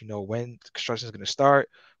to let you know when construction is going to start,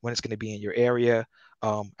 when it's going to be in your area.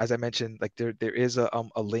 As I mentioned, like there is a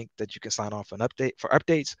link that you can sign on for an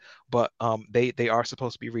updates, but they are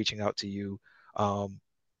supposed to be reaching out to you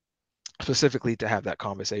specifically to have that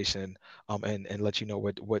conversation, and let you know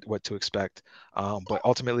what to expect. But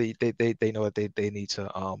ultimately, they know that they need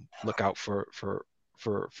to look out for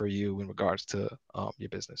you in regards to your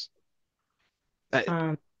business.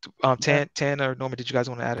 Um, Tan or Norman, did you guys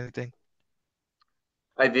want to add anything?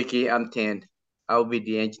 Hi, Vicky. I'm Tan. I'll be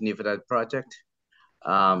the engineer for that project.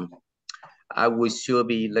 I will sure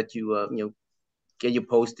be let you get you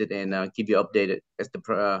posted and keep you updated as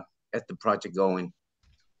the project going.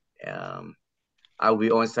 I'll be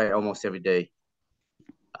on site almost every day.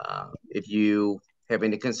 If you have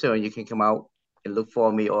any concern, you can come out and look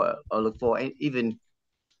for me, or look for even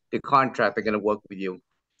the contractor going to work with you.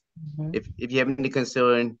 mhm. If you have any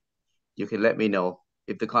concern, you can let me know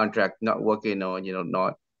if the contract not working or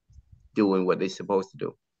not doing what they're supposed to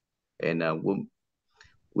do, and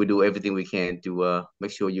we'll do everything we can to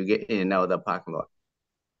make sure you get in and out of the parking lot.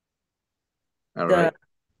 All The right.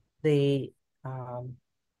 the um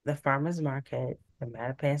the farmers market, the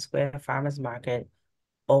Mattapan Square Farmers Market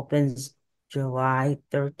opens July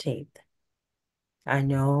 13th. I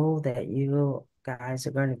know that you guys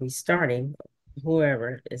are going to be starting,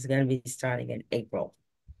 whoever is going to be starting in April.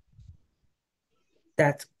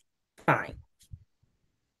 That's fine.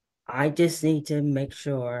 I just need to make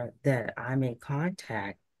sure that I'm in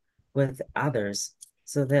contact with others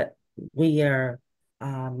so that we are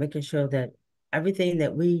making sure that everything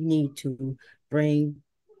that we need to bring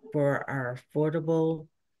for our affordable,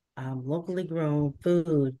 locally grown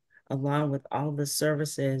food, along with all the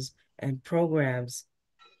services and programs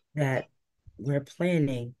that we're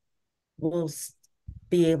planning, will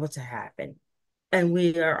be able to happen. And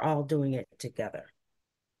we are all doing it together.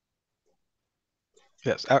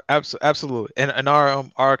 Yes, absolutely. And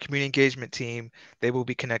our community engagement team, they will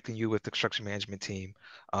be connecting you with the construction management team,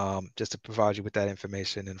 just to provide you with that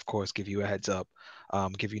information, and of course give you a heads up,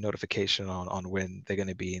 give you notification on when they're going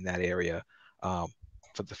to be in that area, for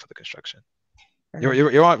the construction.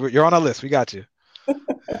 You're on our list. We got you.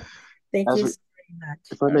 Thank As you we, so very much.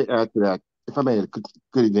 if I may add to that, if I may,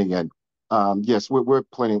 good evening again. Yes, we're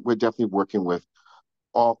planning. We're definitely working with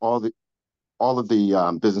all of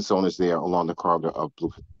the business owners there along the corridor of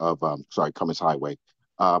Cummins Highway.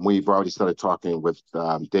 We've already started talking with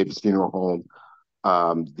David's Funeral Home,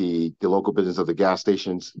 the local business of the gas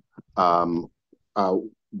stations. Um, uh,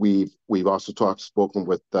 we've also spoken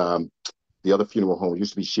with the other funeral home. It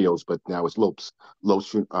used to be Shields, but now it's Lowe's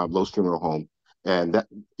Funeral Home, and that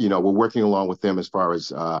we're working along with them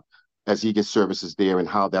as he gets services there, and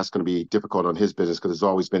how that's going to be difficult on his business because it's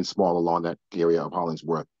always been small along that area of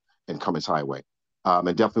Hollingsworth and Cummins Highway.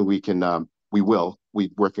 And definitely we're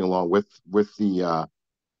working along with the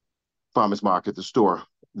farmers market, the store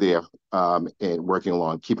there, and working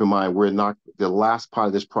along. Keep in mind, we're not the last part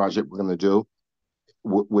of this project we're going to do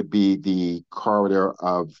would be the corridor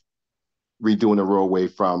of redoing the roadway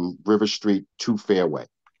from River Street to Fairway.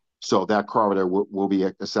 So that corridor will be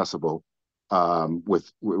accessible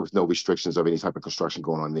with no restrictions of any type of construction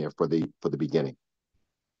going on there for the beginning.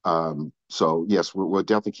 So yes, we'll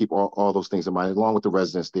definitely keep all those things in mind, along with the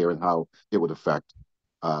residents there and how it would affect.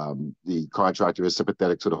 The contractor is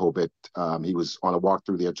sympathetic to the whole bit. He was on a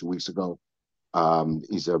walkthrough there 2 weeks ago.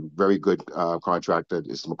 He's a very good contractor.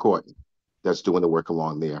 It's McCourt that's doing the work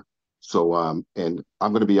along there. So, and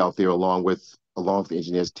I'm going to be out there along with the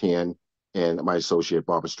engineers, Tan, and my associate,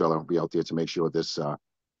 Barbara Strella, will be out there to make sure this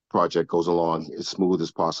project goes along as smooth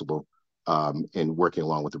as possible, and working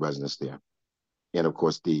along with the residents there. And of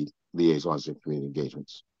course, the liaisons and community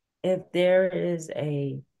engagements. If there is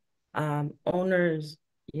a owners,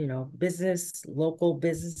 local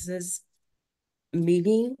businesses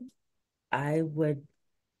meeting, I would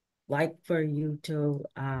like for you to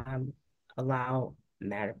allow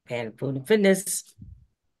Mattapan Food and Fitness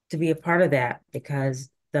to be a part of that, because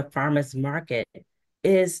the farmers market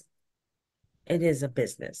is a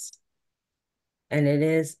business, and it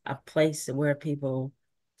is a place where people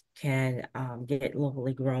can get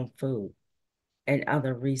locally grown food and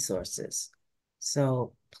other resources.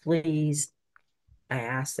 So please, I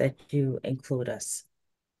ask that you include us.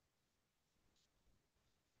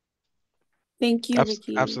 Thank you,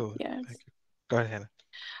 Vicky. Absolutely. Yes. Thank you. Go ahead,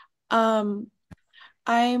 Hannah.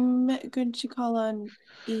 I'm going to call on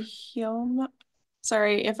Ihioma.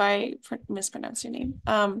 Sorry if I mispronounced your name.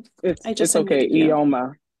 I just It's okay, unmuted you.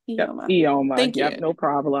 Ioma. Yep, Ihioma. Ioma. Thank Yep, you. no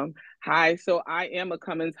problem. Hi, so I am a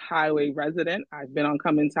Cummins Highway resident. I've been on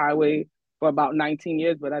Cummins Highway for about 19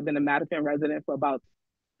 years, but I've been a Mattapan resident for about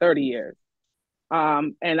 30 years.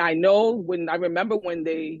 And I remember when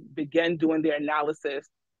they began doing their analysis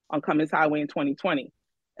on Cummins Highway in 2020.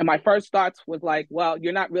 And my first thoughts was like, well,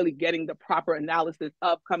 you're not really getting the proper analysis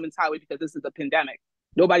of Cummins Highway because this is a pandemic.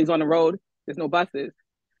 Nobody's on the road, there's no buses.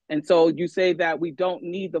 And so you say that we don't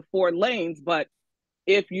need the 4 lanes, but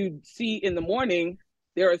if you see in the morning,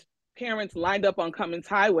 there is parents lined up on Cummins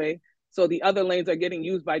Highway, so the other lanes are getting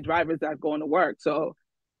used by drivers that are going to work. So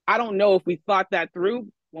I don't know if we thought that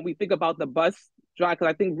through when we think about the bus drive,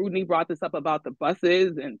 because I think Rudney brought this up about the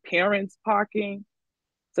buses and parents parking.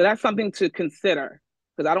 So that's something to consider,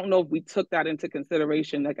 because I don't know if we took that into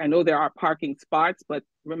consideration. Like, I know there are parking spots, but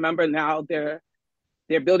remember now they're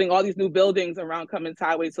building all these new buildings around Cummins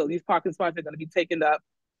Highway, so these parking spots are going to be taken up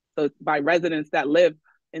by residents that live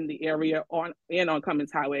in the area on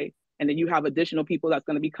Cummins Highway. And then you have additional people that's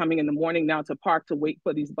going to be coming in the morning now to park to wait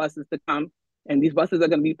for these buses to come. And these buses are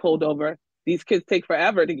going to be pulled over. These kids take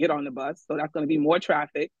forever to get on the bus, so that's going to be more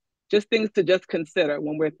traffic. Just things to just consider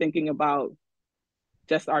when we're thinking about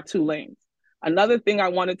just our 2 lanes. Another thing I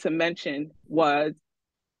wanted to mention was,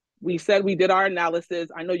 we said we did our analysis.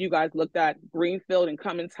 I know you guys looked at Greenfield and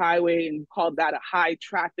Cummins Highway and called that a high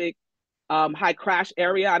traffic, high crash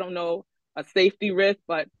area. I don't know, a safety risk,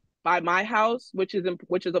 but by my house, which is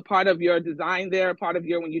a part of your design there, part of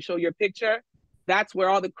when you show your picture, that's where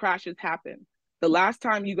all the crashes happen. The last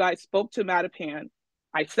time you guys spoke to Mattapan,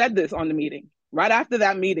 I said this on the meeting. Right after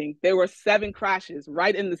that meeting, there were 7 crashes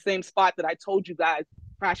right in the same spot that I told you guys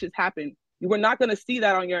crashes happened. You were not going to see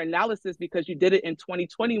that on your analysis because you did it in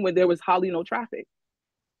 2020 when there was hardly no traffic.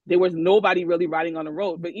 There was nobody really riding on the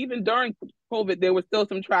road. But even during COVID, there was still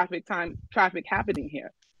some traffic happening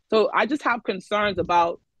here. So I just have concerns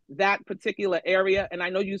about that particular area. And I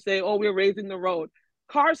know you say, oh, we're raising the road.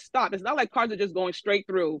 Cars stop. It's not like cars are just going straight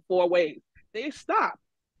through 4 ways. They stop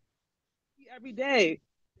every day.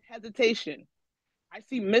 Hesitation. I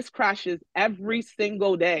see missed crashes every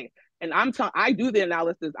single day. And I do the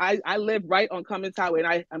analysis. I live right on Cummins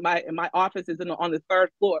Highway, and my office is on the 3rd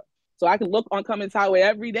floor. So I can look on Cummins Highway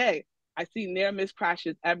every day. I see near miss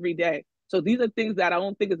crashes every day. So these are things that I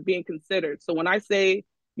don't think is being considered. So when I say,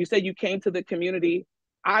 you said you came to the community,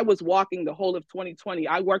 I was walking the whole of 2020.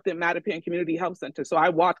 I worked at Mattapan Community Health Center. So I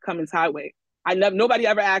walked Cummins Highway. Nobody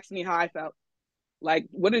ever asked me how I felt. Like,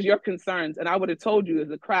 what is your concerns? And I would have told you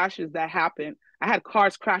the crashes that happened. I had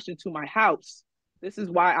cars crash into my house. This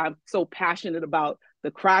is why I'm so passionate about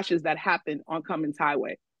the crashes that happen on Cummins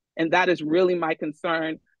Highway. And that is really my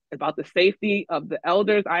concern about the safety of the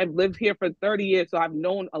elders. I've lived here for 30 years, so I've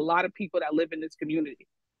known a lot of people that live in this community.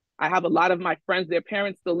 I have a lot of my friends, their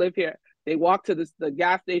parents still live here. They walk to the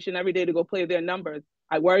gas station every day to go play their numbers.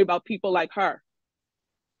 I worry about people like her.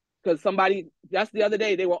 Because just the other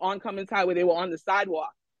day, they were on Cummins Highway, they were on the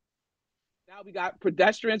sidewalk. Now we got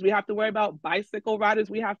pedestrians we have to worry about, bicycle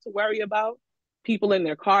riders we have to worry about, people in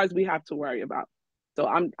their cars we have to worry about. So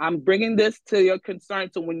I'm bringing this to your concern.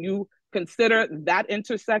 So when you consider that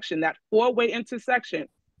intersection, that 4-way intersection,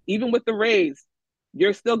 even with the raise,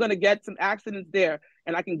 you're still going to get some accidents there.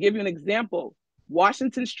 And I can give you an example.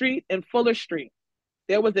 Washington Street and Fuller Street,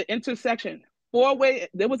 there was an intersection, 4-way.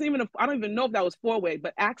 There wasn't even I don't even know if that was 4-way,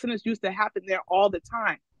 but accidents used to happen there all the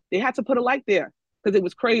time. They had to put a light there because it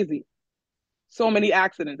was crazy. So many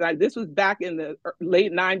accidents. This was back in the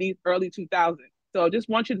late 90s, early 2000s. So I just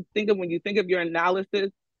want you to think of, when you think of your analysis,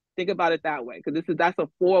 think about it that way, because that's a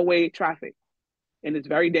 4-way traffic, and it's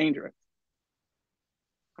very dangerous.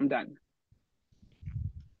 I'm done.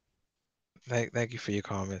 Thank you for your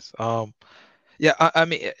comments. Yeah, I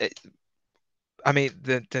mean,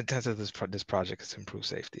 the intent of this project is to improve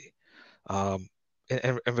safety. Um,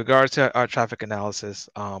 in regards to our traffic analysis,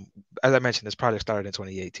 as I mentioned, this project started in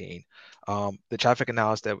 2018. The traffic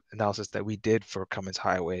analysis that we did for Cummins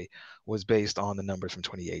Highway was based on the numbers from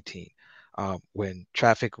 2018, when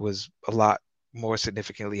traffic was a lot more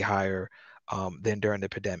significantly higher than during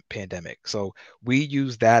the pandemic. So we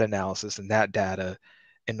used that analysis and that data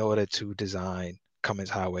in order to design Cummins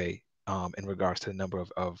Highway in regards to the number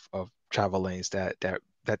of travel lanes that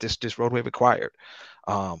this roadway required.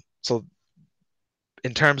 So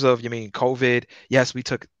in terms of, you mean COVID, yes, we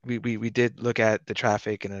did look at the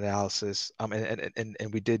traffic and analysis,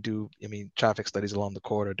 and we did do, I mean, traffic studies along the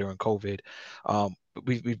corridor during COVID. But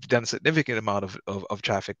we've done a significant amount of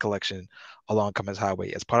traffic collection along Cummins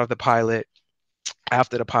Highway as part of the pilot.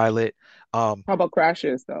 After the pilot, How about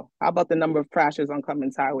crashes though? How about the number of crashes on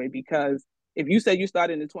Cummins Highway? Because if you said you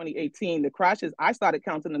started in 2018, the crashes, I started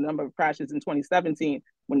counting the number of crashes in 2017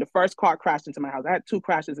 when the first car crashed into my house. I had 2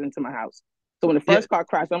 crashes into my house. So when the yeah, first car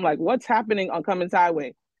crashed, I'm like, what's happening on Cummins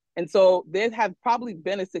Highway? And so there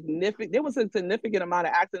was a significant amount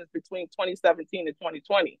of accidents between 2017 and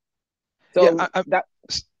 2020. yeah, So that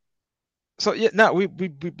so yeah, no,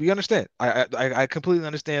 we understand. I completely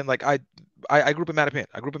understand. Like I grew up in Mattapan.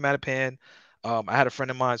 I grew up in Mattapan. I had a friend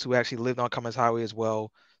of mine who actually lived on Cummins Highway as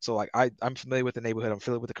well. So like I'm familiar with the neighborhood. I'm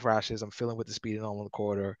familiar with the crashes. I'm familiar with the speeding along the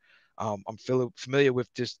corridor. I'm familiar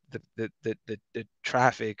with just the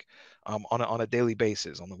traffic on a daily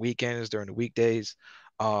basis, on the weekends, during the weekdays.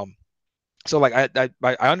 Um, so like I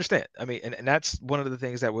understand. I mean, and that's one of the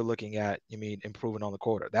things that we're looking at. I mean, improving on the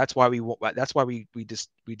corridor. That's why we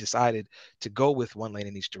decided to go with one lane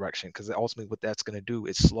in each direction, because ultimately what that's going to do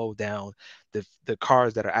is slow down the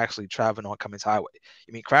cars that are actually traveling on Cummins Highway.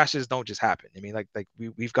 I mean, crashes don't just happen. I mean, like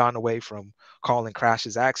we've gone away from calling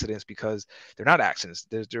crashes accidents, because they're not accidents.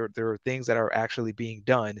 There are things that are actually being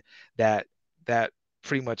done that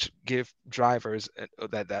pretty much give drivers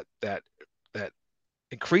that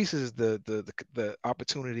increases the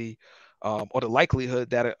opportunity, or the likelihood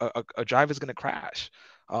that a driver is going to crash.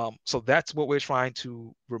 So that's what we're trying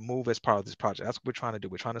to remove as part of this project. That's what we're trying to do.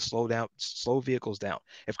 We're trying to slow vehicles down.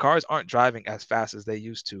 If cars aren't driving as fast as they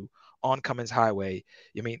used to on Cummins Highway,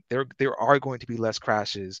 I mean, there are going to be less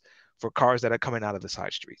crashes for cars that are coming out of the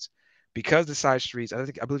side streets, because the side streets. I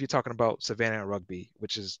believe you're talking about Savannah and Rugby,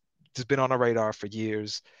 which is just been on our radar for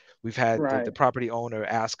years. We've had the right. property owner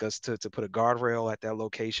ask us to put a guardrail at that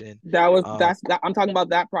location. I'm talking about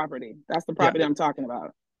that property. That's the Yeah, property I'm talking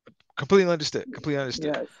about. completely understood. Completely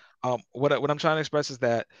understood. Yes. What I'm trying to express is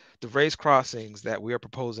that the raised crossings that we are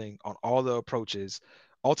proposing on all the approaches,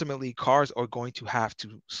 ultimately cars are going to have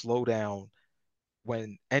to slow down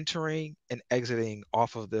when entering and exiting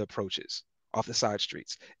off of the approaches, off the side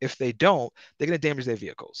streets. If they don't, they're going to damage their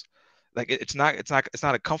vehicles. Like it's not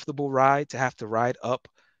a comfortable ride to have to ride up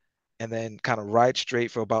and then kind of ride straight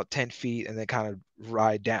for about 10 feet and then kind of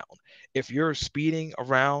ride down. If you're speeding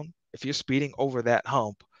over that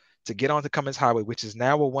hump to get onto Cummins Highway, which is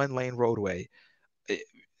now a 1 lane roadway,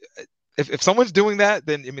 if someone's doing that,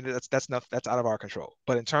 then I mean that's out of our control.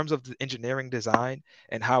 But in terms of the engineering design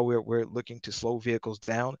and how we're looking to slow vehicles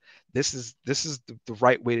down, this is the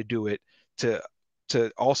right way to do it, to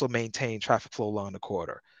also maintain traffic flow along the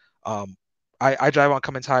corridor. I drive on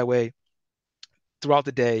Cummins Highway throughout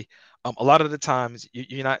the day. A lot of the times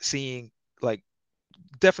you're not seeing, like,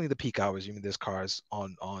 definitely the peak hours. You mean there's cars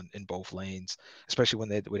on in both lanes, especially when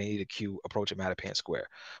they need a queue approaching Mattapan Square.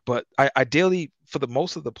 But ideally, for the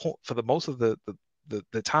most of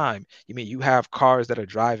the time, you mean you have cars that are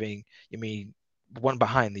driving. You mean one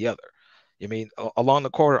behind the other. You mean along the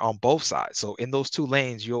corridor on both sides. So in those 2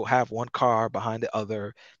 lanes, you'll have one car behind the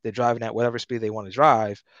other. They're driving at whatever speed they want to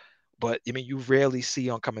drive, but I mean, you rarely see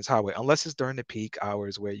on Cummins Highway unless it's during the peak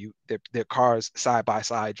hours where their cars side by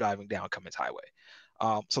side driving down Cummins Highway.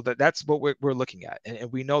 So that's what we're looking at,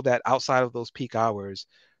 and we know that outside of those peak hours,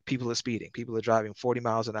 people are speeding. People are driving 40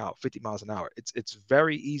 miles an hour, 50 miles an hour. It's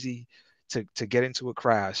very easy to get into a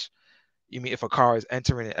crash. You mean if a car is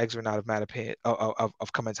entering and exiting out of Mattapan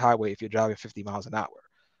of Cummins Highway if you're driving 50 miles an hour?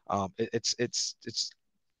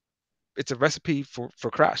 It's a recipe for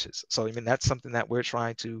crashes. So I mean that's something that we're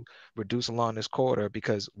trying to reduce along this corridor,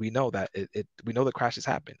 because we know that we know that crashes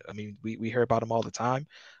happen. I mean we hear about them all the time.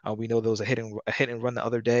 We know there was a hit and run the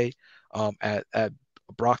other day at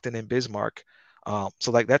Brockton and Bismarck.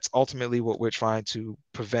 So like that's ultimately what we're trying to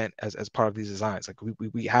prevent as part of these designs. Like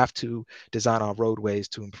we have to design our roadways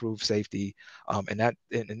to improve safety, and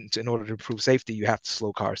in order to improve safety, you have to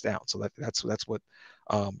slow cars down. So that's what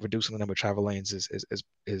reducing the number of travel lanes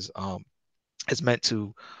is meant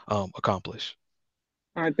to accomplish.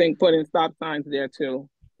 I think putting stop signs there too,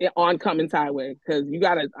 on Cummins Highway, because you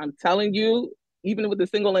gotta. I'm telling you, even with the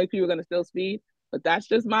single lane, people are gonna still speed. But that's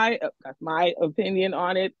just that's my opinion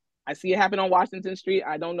on it. I see it happen on Washington Street.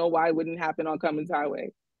 I don't know why it wouldn't happen on Cummins Highway.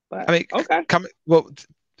 But I mean, okay. Well,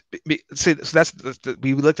 see, so that's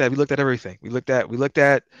we looked at everything. We looked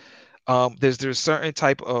at there's certain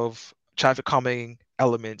type of traffic calming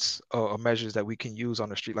elements or measures that we can use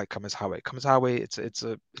on a street like Cummins Highway. Cummins Highway, it's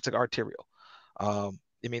an arterial.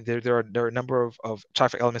 I mean, there are a number of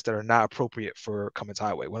traffic elements that are not appropriate for Cummins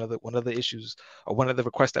Highway. One of the issues, or one of the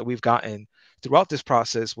requests that we've gotten throughout this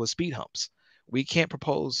process was speed humps. We can't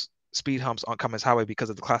propose speed humps on Cummins Highway because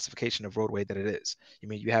of the classification of roadway that it is. I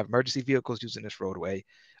mean, you have emergency vehicles using this roadway.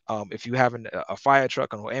 If you have a fire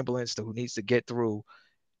truck or an ambulance who needs to get through,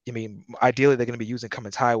 I mean, ideally they're going to be using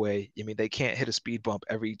Cummins Highway. I mean, they can't hit a speed bump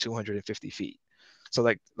every 250 feet.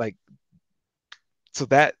 So so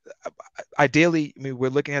that ideally, I mean, we're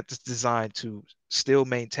looking at this design to still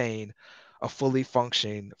maintain a fully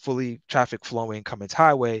functioning, fully traffic flowing Cummins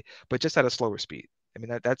Highway, but just at a slower speed. I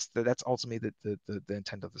mean, that's ultimately the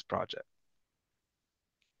intent of this project.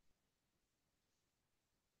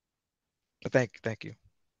 But thank you.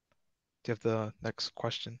 Do you have the next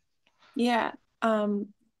question? Yeah.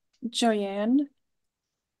 Joanne.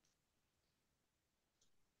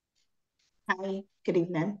 Hi, good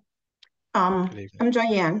evening. Good evening. I'm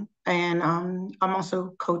Joanne, and I'm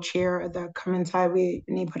also co-chair of the Cummins Highway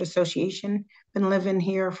Neighborhood Association. Been living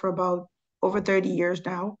here for about over 30 years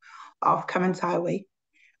now off Cummins Highway.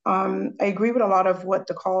 I agree with a lot of what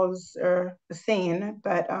the calls are saying,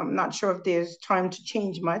 but I'm not sure if there's time to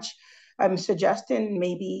change much. I'm suggesting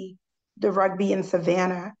maybe the Rugby and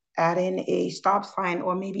Savannah add in a stop sign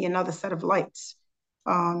or maybe another set of lights.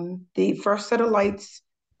 The first set of lights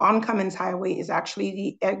on Cummins Highway is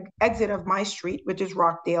actually the exit of my street, which is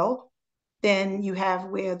Rockdale. Then you have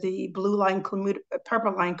where the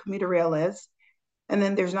purple line commuter rail is. And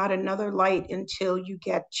then there's not another light until you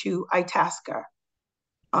get to Itasca.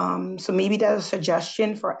 So maybe that's a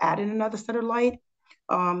suggestion for adding another set of light.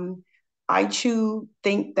 I too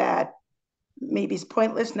think that maybe it's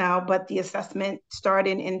pointless now, but the assessment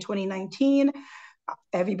started in 2019.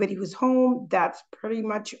 Everybody was home. That's pretty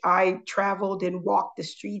much, I traveled and walked the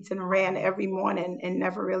streets and ran every morning and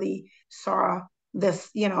never really saw this,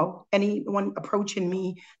 anyone approaching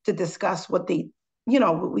me to discuss what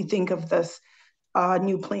what we think of this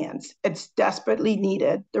new plans. It's desperately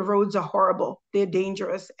needed. The roads are horrible. They're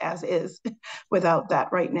dangerous as is without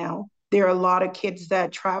that right now. There are a lot of kids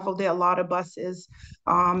that travel. There are a lot of buses.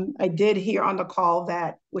 I did hear on the call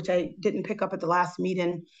that, which I didn't pick up at the last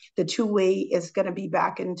meeting, the two-way is going to be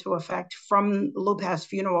back into effect from Lopez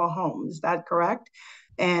Funeral Home. Is that correct?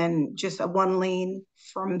 And just a one lane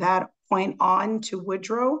from that point on to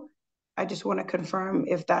Woodrow. I just want to confirm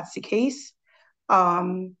if that's the case.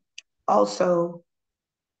 Also,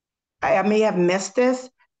 I may have missed this,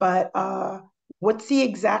 but what's the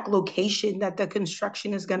exact location that the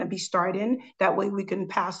construction is going to be starting? That way we can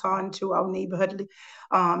pass on to our neighborhood,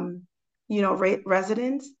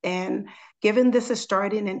 residents. And given this is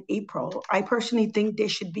starting in April, I personally think there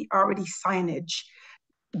should be already signage,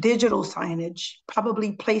 digital signage,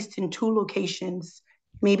 probably placed in two locations,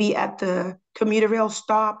 maybe at the commuter rail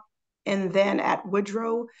stop and then at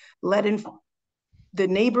Woodrow, letting the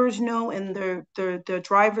neighbors know and the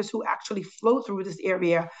drivers who actually flow through this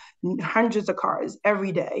area, hundreds of cars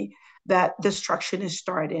every day, that destruction is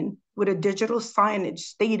starting with a digital signage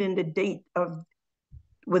stating the date of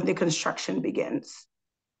when the construction begins.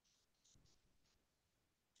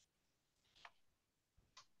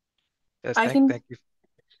 Yes, I thank can you.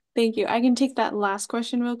 Thank you. I can take that last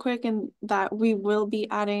question real quick, and that we will be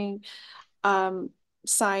adding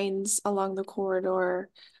signs along the corridor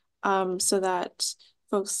so that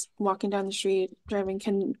folks walking down the street, driving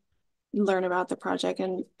can learn about the project,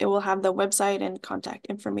 and it will have the website and contact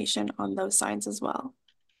information on those signs as well.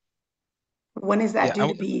 When is that Yeah,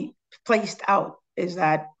 due to be placed out? Is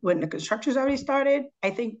that when the construction's already started? I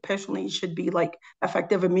think personally it should be like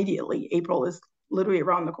effective immediately. April is literally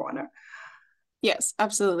around the corner. Yes,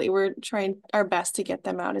 absolutely. We're trying our best to get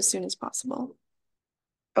them out as soon as possible.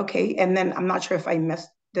 Okay, and then I'm not sure if I missed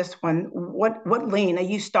this one. What lane? Are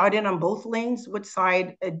you starting on both lanes? What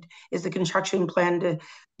side is the construction plan to,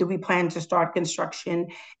 do we plan to start construction?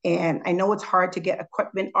 And I know it's hard to get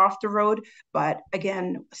equipment off the road, but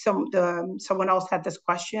again, someone else had this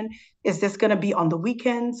question. Is this gonna be on the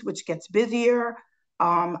weekends, which gets busier?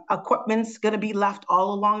 Equipment's gonna be left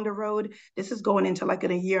all along the road. This is going into like a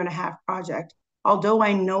 1.5-year project. Although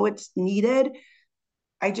I know it's needed,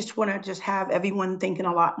 I just want to just have everyone thinking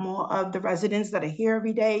a lot more of the residents that are here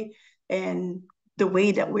every day and the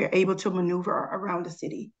way that we're able to maneuver around the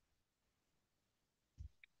city.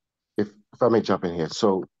 If I may jump in here.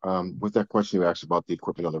 So with that question you asked about the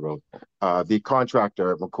equipment on the road, the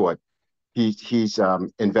contractor, McCourt, he's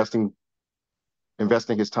investing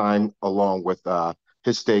his time along with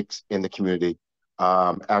his stakes in the community.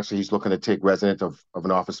 Actually, he's looking to take resident of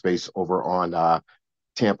an office space over on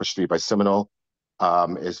Tampa Street by Seminole.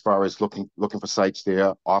 As far as looking for sites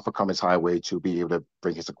there off of Cummins Highway to be able to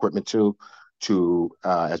bring his equipment to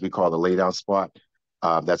as we call the laydown spot.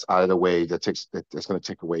 That's out of the way. That's going to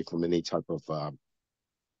take away from any type of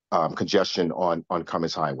congestion on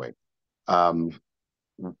Cummins Highway.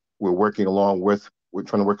 We're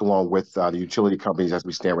trying to work along with the utility companies as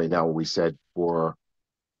we stand right now. We said for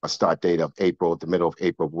a start date of April, at the middle of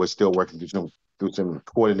April. We're still working through some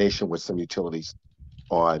coordination with some utilities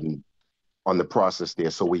on the process there,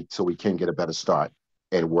 so we can get a better start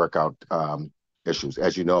and work out issues.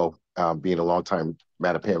 As you know, being a longtime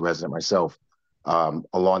Mattapan resident myself,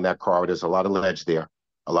 along that corridor, there's a lot of ledge there,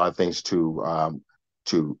 a lot of things to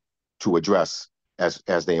address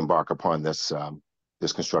as they embark upon this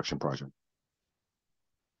construction project.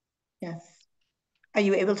 Yes. Are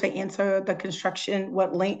you able to answer the construction,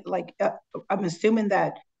 what length, like, I'm assuming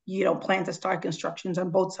that you don't plan to start constructions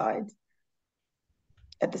on both sides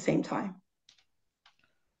at the same time?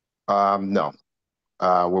 No.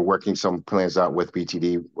 We're working some plans out with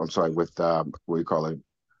BTD. I'm sorry, with what do you call it?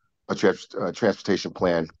 A transportation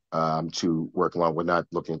plan to work along. We're not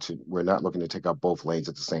looking to take out both lanes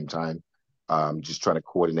at the same time. Just trying to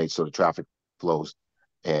coordinate so the traffic flows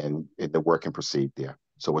and the work can proceed there.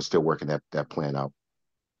 So we're still working that plan out.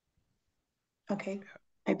 Okay,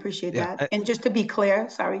 I appreciate that. And just to be clear,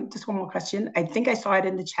 sorry, just one more question. I think I saw it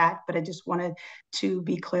in the chat, but I just wanted to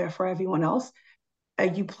be clear for everyone else. Are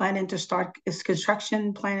you planning to start, is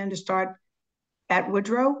construction planning to start at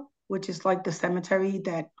Woodrow, which is like the cemetery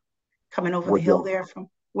that coming over the hill there from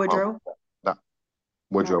Woodrow? No.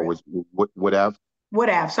 Woodrow was Wood Ave? Wood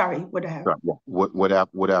Ave, sorry, Wood Ave. Right, yeah. Wood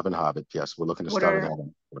Ave and Hobbit, yes. We're looking to start it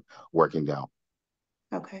working down.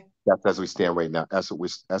 Okay. That's as we stand right now. That's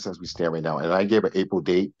as we stand right now. And I gave an April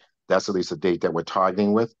date. That's at least a date that we're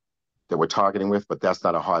targeting with, but that's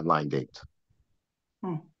not a hard line date.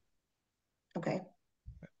 Okay.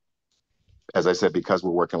 As I said, because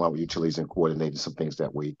we're working along with utilities and coordinating some things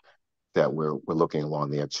that we're looking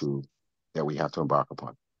along there that we have to embark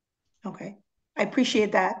upon. Okay. I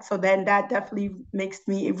appreciate that. So then that definitely makes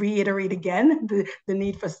me reiterate again the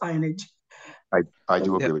need for signage. I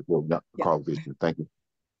do agree with you. Carl, thank you.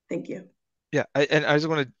 Thank you. Yeah, and I just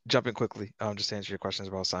want to jump in quickly, just to answer your questions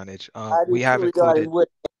about signage. We have included.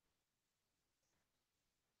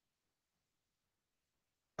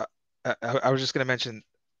 I was just going to mention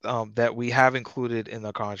that we have included in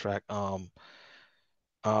the contract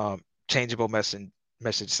changeable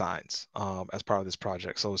message signs as part of this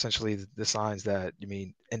project. So essentially, the signs that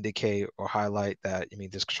indicate or highlight that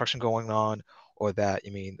there's construction going on, or that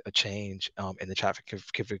a change in the traffic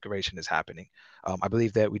configuration is happening. I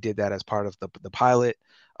believe that we did that as part of the pilot.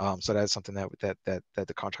 So that's something that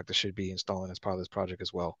the contractor should be installing as part of this project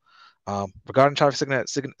as well. Regarding traffic signal at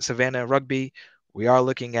Savannah and Rugby, we are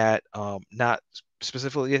looking at not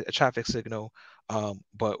specifically a traffic signal,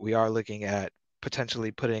 but we are looking at potentially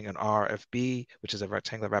putting an RFB, which is a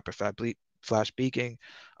rectangular rapid flash beacon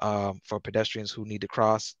for pedestrians who need to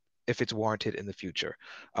cross if it's warranted in the future.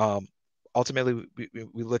 Ultimately,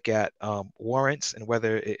 we look at warrants and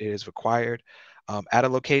whether it is required at a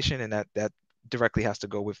location, and that directly has to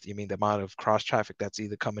go with the amount of cross traffic that's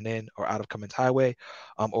either coming in or out of Cummins Highway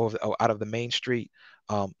or out of the main street.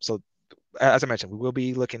 So as I mentioned, we will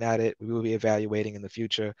be looking at it. We will be evaluating in the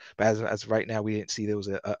future. But as right now, we didn't see there was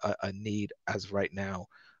a need as of right now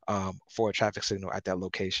for a traffic signal at that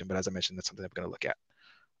location. But as I mentioned, that's something that we're going to look at.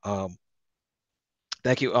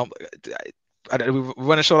 Thank you. We're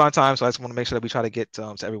running short on time, so I just want to make sure that we try to get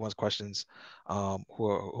to everyone's questions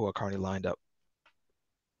who are currently lined up.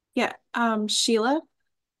 Yeah, Sheila.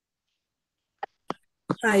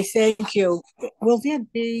 Hi, thank you. Will there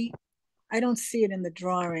be, I don't see it in the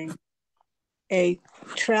drawing, a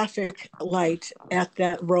traffic light at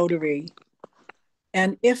that rotary?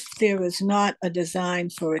 And if there is not a design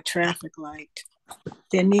for a traffic light,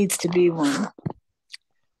 there needs to be one.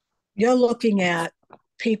 You're looking at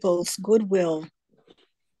people's goodwill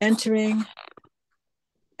entering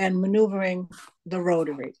and maneuvering the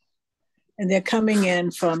rotary. And they're coming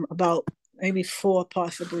in from about maybe 4,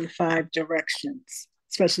 possibly 5 directions,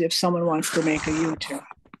 especially if someone wants to make a U-turn.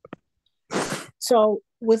 So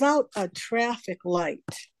without a traffic light,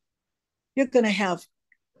 you're going to have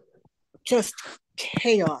just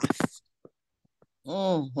chaos,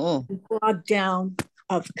 broad down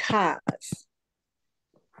of cars.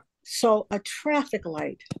 So a traffic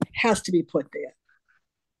light has to be put there.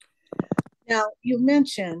 Now, you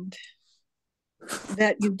mentioned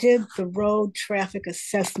that you did the road traffic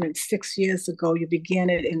assessment 6 years ago. You began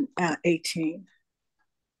it in 18.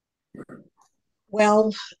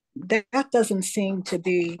 Well, that doesn't seem to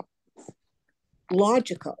be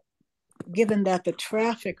logical, given that the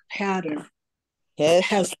traffic pattern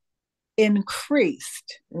has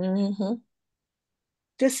increased.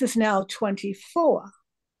 This is now 24.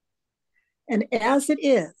 And as it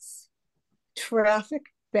is, traffic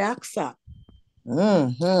backs up all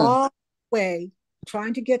the way,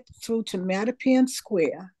 trying to get through to Mattapan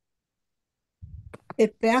Square.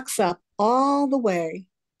 It backs up all the way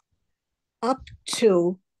up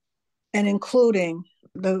to and including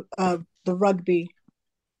the rugby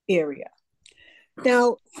area.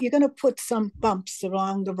 Now, you're going to put some bumps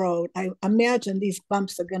along the road. I imagine these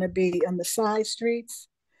bumps are going to be on the side streets.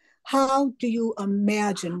 How do you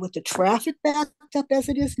imagine, with the traffic backed up as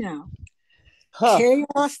it is now,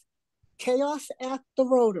 chaos at the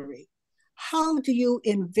Rotary, how do you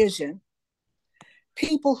envision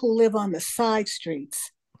people who live on the side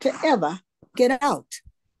streets to ever get out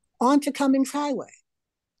onto Cummins Highway?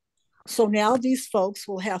 So now these folks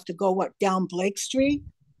will have to go down Blake Street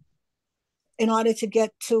in order to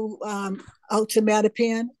get to out to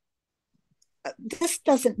Mattapan. This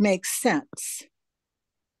doesn't make sense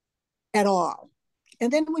at all.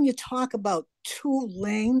 And then when you talk about 2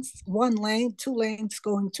 lanes, 1 lane, 2 lanes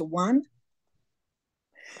going to 1,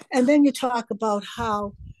 and then you talk about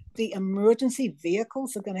how the emergency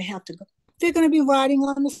vehicles are going to have to go, they're going to be riding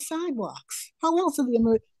on the sidewalks. How else are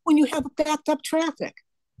when you have backed up traffic?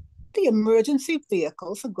 The emergency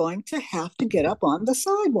vehicles are going to have to get up on the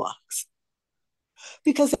sidewalks,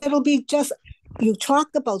 because it'll be just, you talk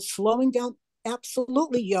about slowing down.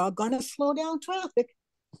 Absolutely, you're going to slow down traffic.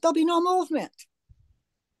 There'll be no movement.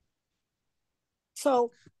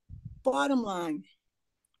 So, bottom line,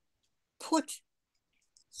 put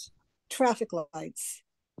traffic lights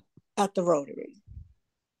at the Rotary,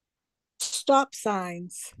 stop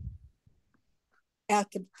signs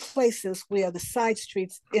at the places where the side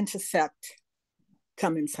streets intersect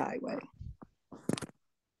Cummins Highway.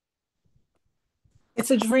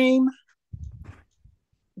 It's a dream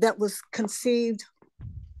that was conceived,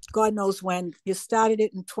 God knows when. You started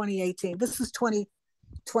it in 2018. This is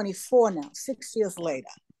 2024 now, 6 years later.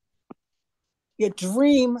 Your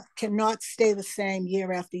dream cannot stay the same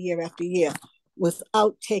year after year after year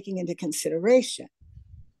without taking into consideration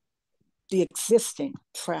the existing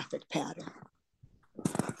traffic pattern.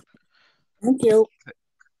 Thank you.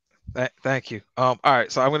 Thank you. All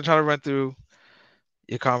right, so I'm going to try to run through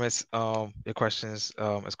your comments, your questions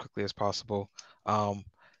as quickly as possible.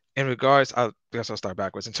 In regards, I guess I'll start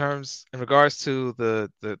backwards. In regards to the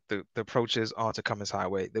approaches onto Cummins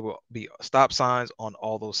Highway, there will be stop signs on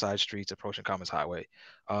all those side streets approaching Cummins Highway.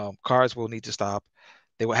 Cars will need to stop.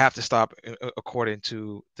 They will have to stop according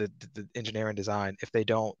to the engineering design. If they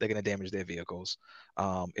don't, they're going to damage their vehicles.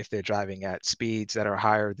 If they're driving at speeds that are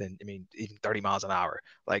higher than, even 30 miles an hour.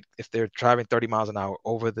 Like if they're driving 30 miles an hour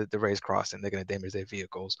over the race crossing, they're going to damage their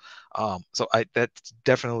vehicles. So that's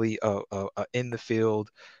definitely a in the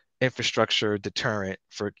field infrastructure deterrent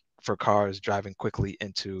for cars driving quickly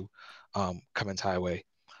into Cummins Highway.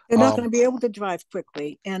 They're not going to be able to drive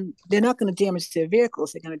quickly, and they're not going to damage their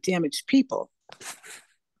vehicles. They're going to damage people.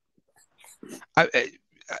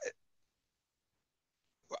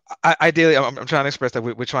 Ideally, I'm trying to express that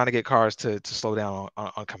we're trying to get cars to slow down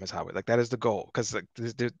on Cummins Highway. Like that is the goal, because like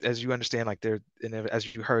as you understand, like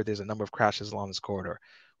as you heard, there's a number of crashes along this corridor.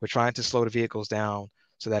 We're trying to slow the vehicles down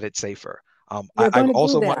so that it's safer. I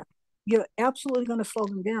also want. You're absolutely going to slow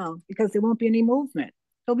them down because there won't be any movement.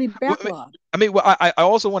 They'll be backlogged. I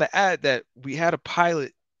also want to add that we had a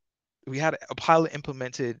pilot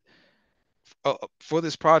implemented for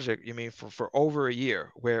this project, for over a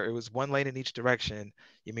year, where it was 1 lane in each direction.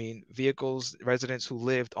 Vehicles, residents who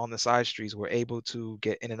lived on the side streets were able to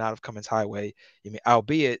get in and out of Cummins Highway.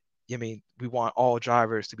 Albeit, we want all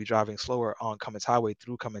drivers to be driving slower on Cummins Highway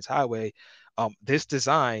through Cummins Highway. This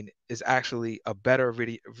design is actually a better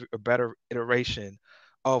iteration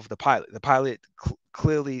of the pilot. The pilot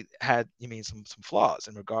clearly had, some flaws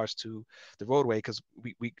in regards to the roadway, because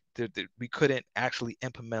we couldn't actually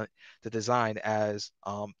implement the design as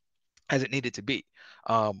it needed to be.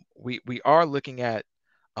 We are looking at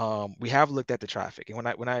we have looked at the traffic, and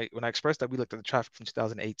when I expressed that we looked at the traffic from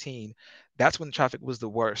 2018, that's when the traffic was the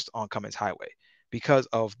worst on Cummins Highway because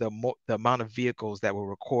of the amount of vehicles that were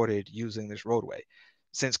recorded using this roadway.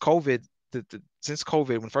 since COVID, when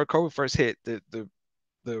COVID first hit, the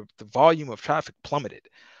volume of traffic plummeted,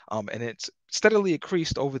 and it's steadily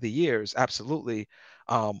increased over the years, absolutely.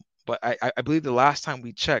 But I believe the last time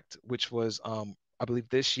we checked, which was I believe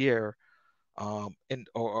this year, or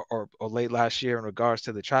late last year, in regards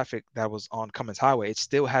to the traffic that was on Cummins Highway, it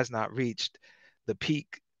still has not reached the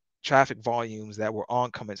peak traffic volumes that were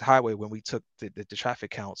on Cummins Highway when we took the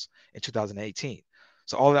traffic counts in 2018.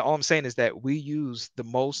 So all I'm saying is that we use the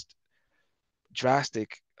most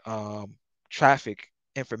drastic traffic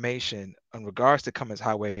information in regards to Cummins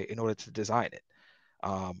Highway in order to design it.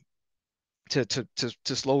 Um, to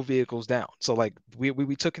slow vehicles down. So like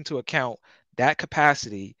we took into account that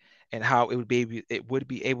capacity and how it would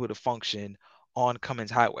be able to function on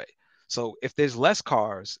Cummins Highway. So if there's less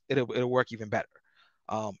cars, it'll work even better.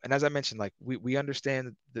 And as I mentioned, like we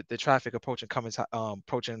understand the traffic approaching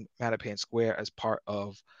approaching Mattapan Square as part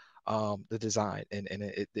of the design, and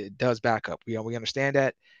it does back up. We understand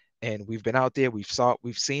that, and we've been out there, we've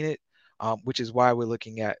seen it, which is why we're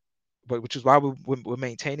looking at which is why we're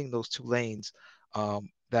maintaining those two lanes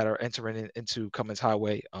that are entering into Cummins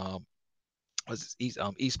Highway,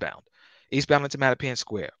 eastbound into Mattapan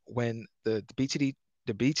Square. When the BTD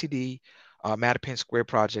Mattapan Square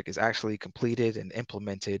project is actually completed and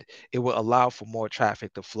implemented, it will allow for more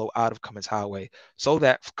traffic to flow out of Cummins Highway, so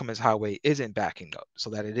that Cummins Highway isn't backing up, so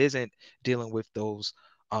that it isn't dealing with those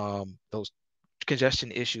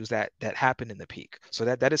congestion issues that happen in the peak. So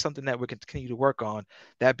that is something that we can continue to work on.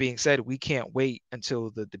 That being said, we can't wait until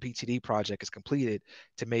the BTD project is completed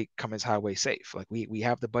to make Cummins Highway safe. Like we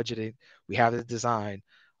have the budgeting, we have the design,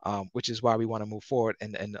 which is why we want to move forward,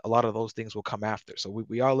 and a lot of those things will come after. So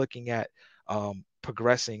we are looking at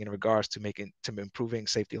progressing in regards to improving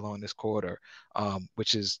safety along this corridor,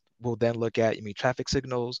 which is we'll then look at traffic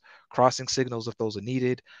signals, crossing signals if those are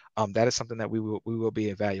needed. That is something that we will be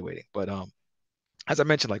evaluating. But as I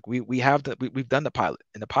mentioned, like we've done the pilot,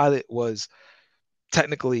 and the pilot was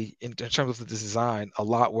technically, in terms of the design, a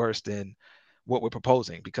lot worse than what we're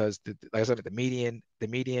proposing, because like I said, the median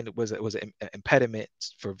was an impediment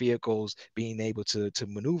for vehicles being able to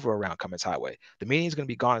maneuver around Cummins Highway. The median is going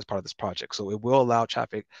to be gone as part of this project, so it will allow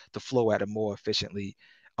traffic to flow at a more efficiently,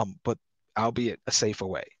 but albeit a safer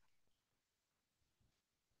way.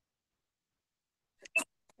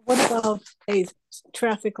 What about a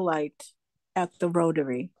traffic light at the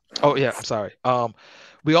Rotary? Oh yeah, I'm sorry.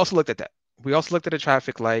 We also looked at that. We also looked at a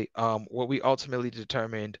traffic light. What we ultimately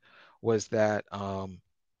determined was that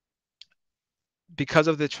because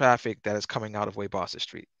of the traffic that is coming out of Way Boston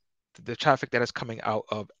Street, the traffic that is coming out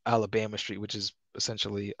of Alabama Street, which is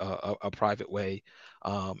essentially a private way,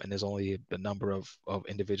 and there's only a number of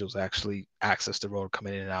individuals that actually access the road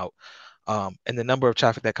coming in and out, and the number of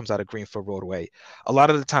traffic that comes out of Greenfield Roadway. A lot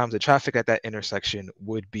of the times, the traffic at that intersection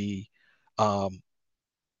would be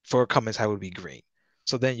for Cummins Highway would be green.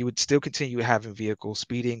 So then you would still continue having vehicles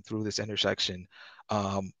speeding through this intersection.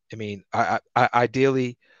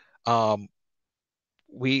 Ideally,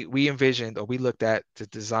 we envisioned, or we looked at the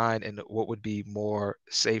design and what would be more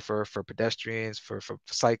safer for pedestrians, for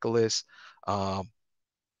cyclists,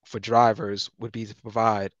 for drivers, would be to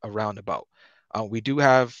provide a roundabout. We do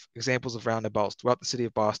have examples of roundabouts throughout the city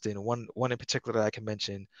of Boston. One in particular that I can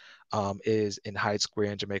mention is in Hyde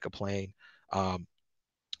Square in Jamaica Plain,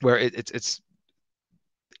 where it's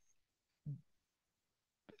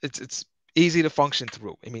easy to function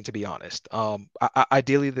through. To be honest,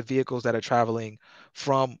 ideally, the vehicles that are traveling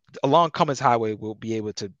from along Cummins Highway will be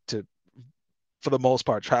able to, for the most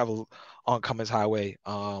part, travel on Cummins Highway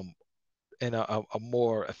in a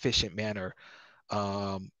more efficient manner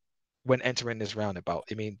when entering this roundabout.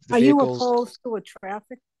 The Are you vehicles. opposed to a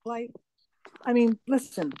traffic light?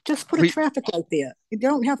 Listen, just put a traffic light there. You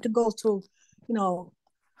don't have to go through,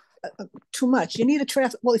 too much. You need a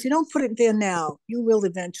traffic. Well, if you don't put it there now, you will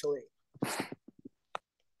eventually.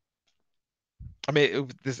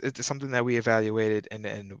 It's something that we evaluated,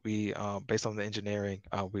 and we, based on the engineering,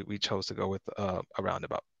 we chose to go with a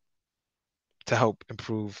roundabout to help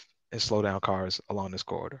improve and slow down cars along this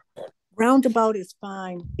corridor. Roundabout is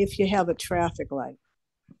fine if you have a traffic light.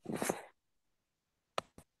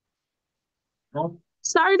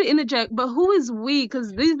 Sorry to interject, but who is we?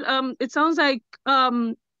 Because these it sounds like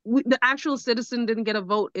the actual citizen didn't get a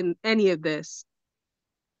vote in any of this.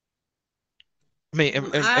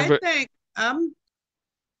 I think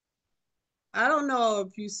I don't know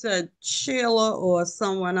if you said Sheila or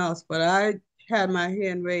someone else, but I had my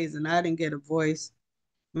hand raised and I didn't get a voice,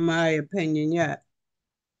 my opinion yet.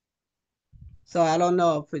 So I don't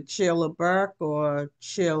know if it's Sheila Burke or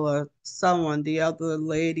Sheila someone, the other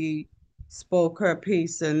lady spoke her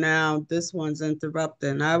piece and now this one's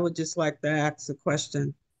interrupting. I would just like to ask a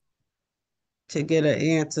question to get an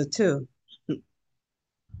answer too.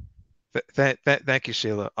 Thank you,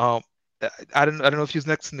 Sheila. I don't know if you're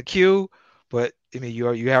next in the queue, but I mean you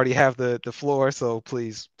already have the floor, so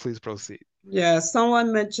please proceed. Yeah,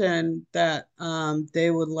 someone mentioned that they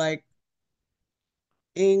would like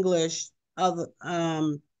English, other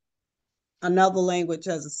another language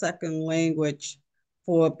as a second language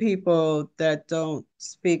for people that don't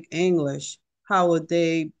speak English. How would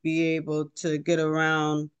they be able to get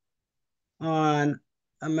around on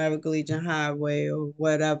American Legion Highway or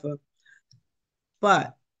whatever?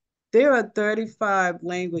 But there are 35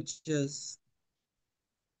 languages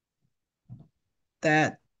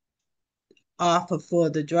that offer for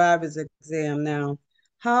the driver's exam now.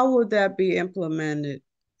 How would that be implemented?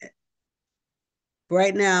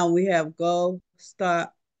 Right now, we have go,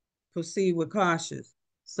 stop, proceed with caution.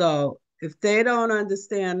 So if they don't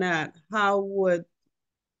understand that, how would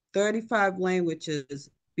 35 languages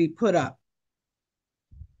be put up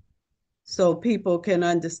so people can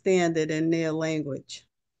understand it in their language?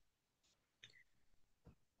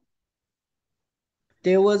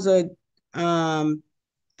 There was the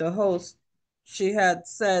host, she had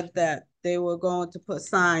said that they were going to put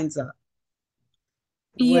signs up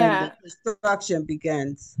when the construction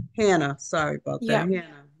begins. Hannah, sorry about that. Hannah,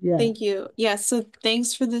 yeah. Thank you. Yeah, so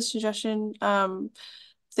thanks for this suggestion.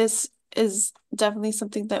 This is definitely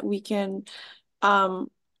something that we can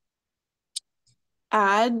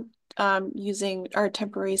add using our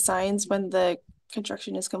temporary signs when the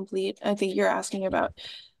construction is complete. I think you're asking about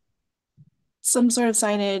some sort of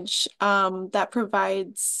signage that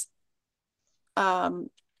provides so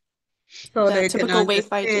the they typical can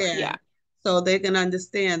wayfinding. Yeah. So they can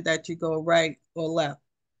understand that you go right or left.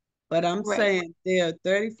 But I'm saying there are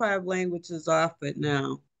 35 languages offered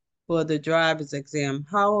now for the driver's exam.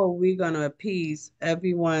 How are we going to appease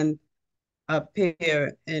everyone up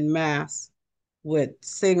here in mass with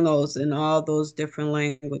signals in all those different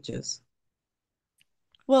languages?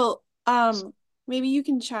 Well, maybe you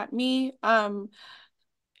can chat me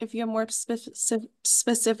if you have more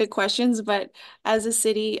specific questions, but as a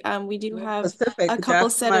city, we do have a couple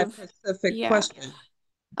set of question.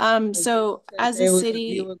 So as a city,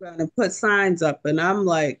 you were going to put signs up, and I'm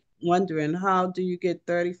like wondering, how do you get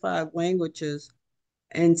 35 languages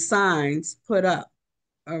and signs put up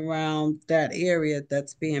around that area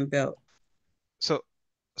that's being built?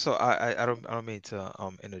 So I don't mean to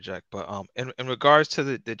interject, but in regards to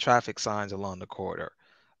the traffic signs along the corridor,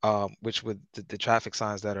 which with the traffic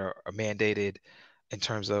signs that are mandated in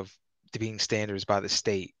terms of being standards by the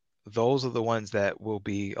state, those are the ones that will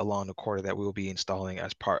be along the corridor that we'll be installing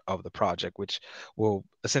as part of the project, which will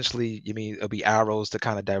essentially, it'll be arrows to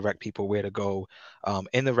kind of direct people where to go,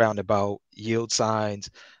 in the roundabout, yield signs,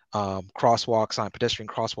 crosswalk sign, pedestrian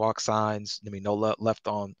crosswalk signs.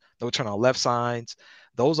 No turn on left signs.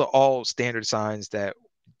 Those are all standard signs that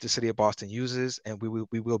the city of Boston uses, and we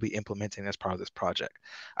will be implementing as part of this project.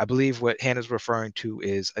 I believe what Hannah's referring to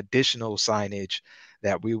is additional signage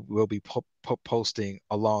that we will be posting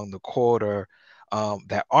along the corridor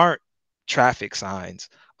that aren't traffic signs,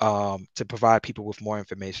 to provide people with more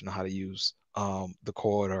information on how to use the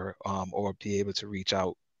corridor, or be able to reach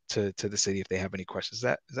out to the city if they have any questions.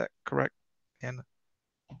 Is that correct, Hannah?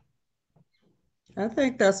 I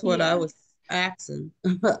think that's what I was asking.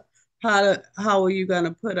 How are you going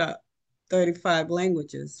to put up 35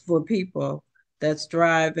 languages for people that's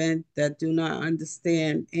driving, that do not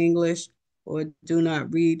understand English or do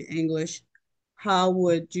not read English? How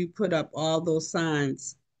would you put up all those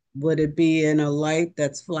signs? Would it be in a light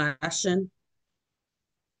that's flashing,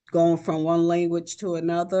 going from one language to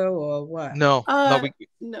another, or what? No.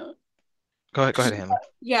 No. Go ahead, Hannah.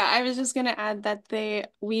 Yeah, I was just gonna add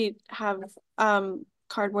that we have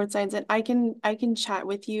cardboard signs, and I can chat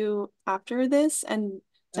with you after this and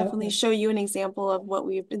definitely show you an example of what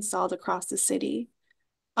we've installed across the city.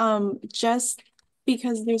 Just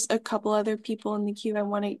because there's a couple other people in the queue I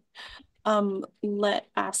want to let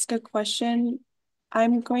ask a question.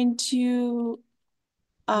 I'm going to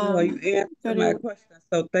well, you answered my question,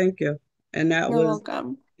 so thank you. And that You're was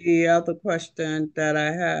welcome. the other question that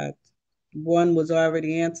I had. One was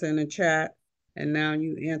already answered in the chat, and now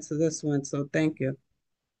you answer this one, so thank you.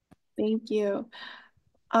 Thank you.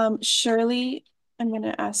 Shirley, I'm going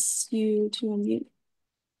to ask you to unmute.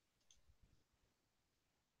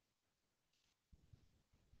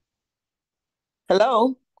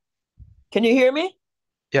 Hello, can you hear me?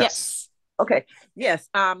 Yes. Okay. Yes.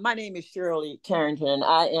 My name is Shirley Carrington.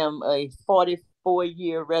 I am a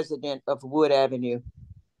 44-year resident of Wood Avenue.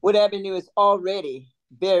 Wood Avenue is already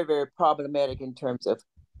very, very problematic in terms of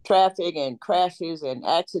traffic and crashes and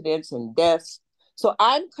accidents and deaths. So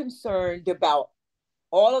I'm concerned about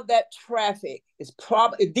all of that traffic is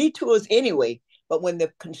probably detours anyway, but when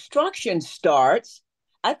the construction starts,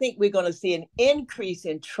 I think we're going to see an increase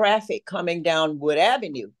in traffic coming down Wood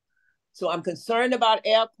Avenue. So I'm concerned about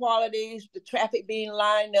air quality, the traffic being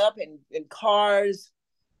lined up and cars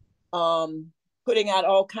putting out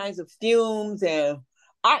all kinds of fumes. And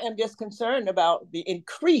I am just concerned about the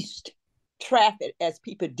increased traffic as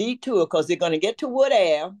people detour because they're going to get to Wood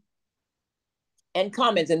Ave and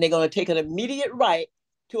Cummins and they're going to take an immediate right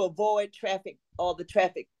to avoid traffic, all the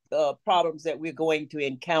traffic problems that we're going to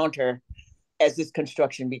encounter as this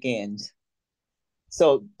construction begins.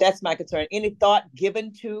 So that's my concern. Any thought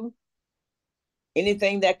given to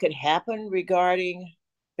anything that could happen regarding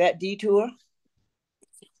that detour?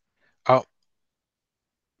 Oh,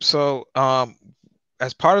 so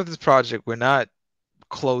as part of this project, we're not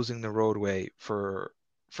closing the roadway for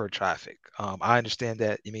traffic. I understand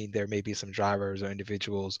that. I mean, there may be some drivers or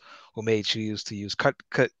individuals who may choose to use cut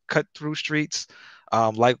through streets,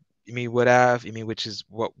 like Wood Ave. Which is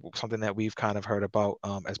something that we've kind of heard about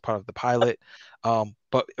as part of the pilot.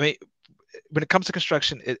 But I mean, when it comes to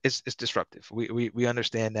construction, it's disruptive. We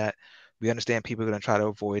understand that. We understand people are going to try to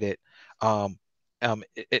avoid it.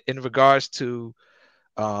 In regards to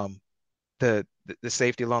the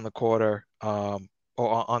safety along the corridor or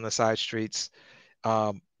on the side streets,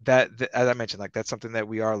 that as I mentioned, like that's something that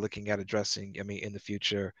we are looking at addressing. In the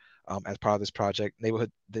future, as part of this project,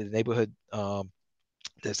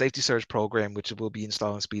 the safety surge program, which will be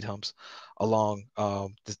installing speed humps along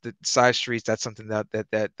the side streets. That's something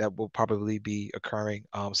that will probably be occurring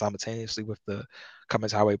simultaneously with the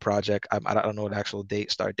Cummins Highway Project. I don't know the actual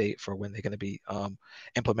start date for when they're going to be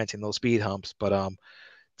implementing those speed humps, but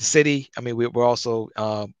the city, we're also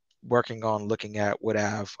working on looking at Wood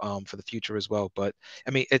Ave for the future as well. But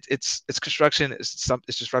it's construction. It's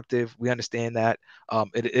disruptive. We understand that.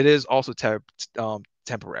 It is also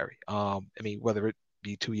temporary. Whether it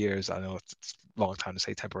be 2 years, I know it's a long time to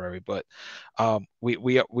say temporary, but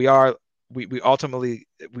we ultimately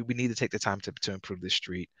we need to take the time to improve this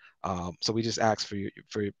street. So we just ask for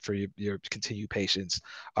your continued patience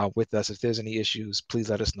with us. If there's any issues, please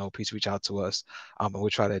let us know. Please reach out to us, and we'll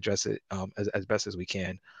try to address it as best as we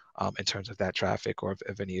can in terms of that traffic or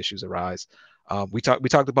if any issues arise. We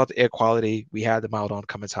talked about the air quality. We had them out on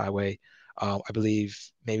Cummins Highway. I believe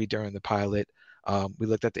maybe during the pilot, we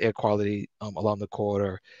looked at the air quality along the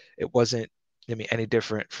corridor. It wasn't any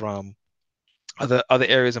different from other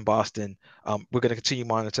areas in Boston. We're going to continue to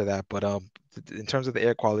monitor that, but in terms of the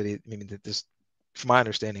air quality, this, from my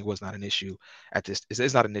understanding, was not an issue at this.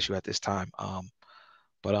 It's not an issue at this time.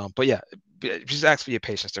 But yeah, just ask for your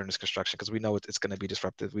patience during this construction because we know it's going to be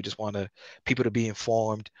disruptive. We just want people to be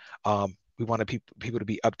informed. We want people to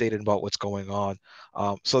be updated about what's going on,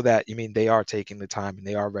 so that they are taking the time and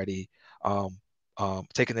they are ready,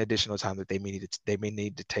 taking the additional time that they may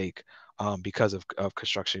need to take because of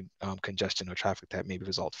construction congestion or traffic that maybe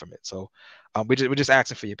result from it. So we're just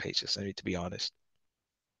asking for your patience. To be honest.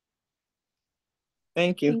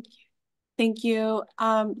 Thank you. Thank you.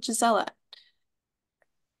 Gisela.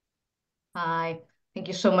 Hi, thank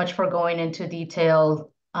you so much for going into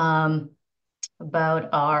detail about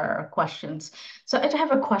our questions. So I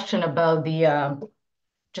have a question about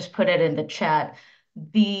just put it in the chat,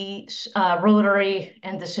 the Rotary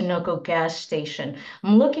and the Sunoco gas station.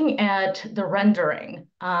 I'm looking at the rendering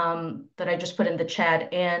that I just put in the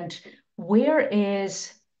chat, and where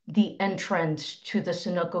is the entrance to the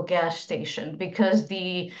Sunoco gas station? Because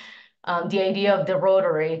the idea of the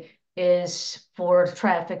Rotary is for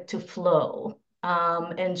traffic to flow.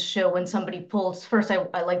 And so when somebody pulls, first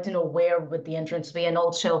I like to know where would the entrance be, and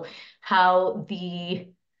also how the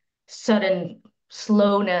sudden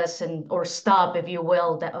slowness or stop, if you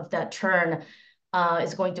will, of that turn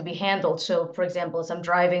is going to be handled. So for example, as I'm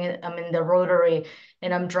driving, I'm in the Rotary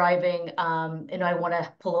and I'm driving and I want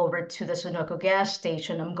to pull over to the Sunoco gas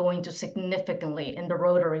station, I'm going to significantly in the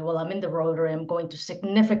Rotary, while I'm in the Rotary, I'm going to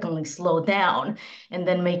significantly slow down and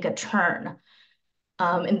then make a turn.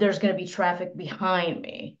 And there's going to be traffic behind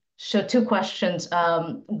me. So two questions,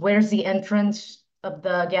 where's the entrance of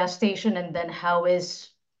the gas station? And then how is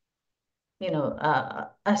the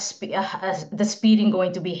speeding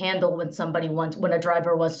going to be handled when a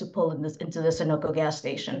driver wants to pull into the Sunoco gas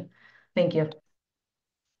station? Thank you.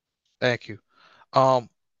 Thank you.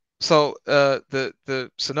 So the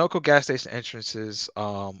Sunoco gas station entrances,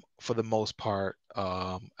 for the most part,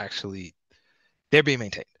 actually they're being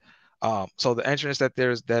maintained. So the entrance that there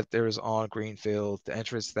is on Greenfield, the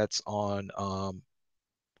entrance that's on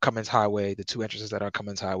Cummins Highway, the two entrances that are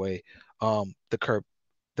Cummins Highway, the curb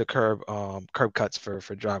cuts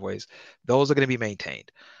for driveways, those are going to be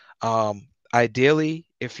maintained. Ideally,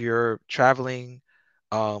 if you're traveling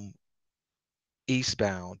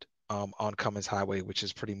eastbound on Cummins Highway, which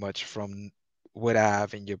is pretty much from Wood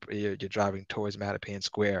Ave, and you're driving towards Mattapan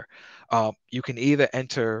Square, you can either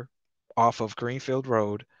enter off of Greenfield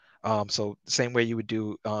Road. So the same way you would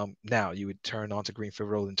do now, you would turn onto Greenfield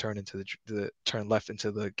Road and turn into the turn left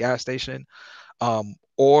into the gas station,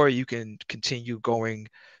 or you can continue going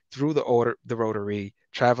through the rotary,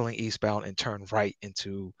 traveling eastbound, and turn right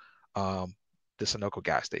into the Sunoco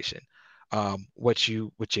gas station. What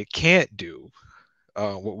you can't do,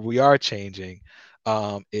 what we are changing,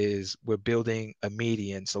 is we're building a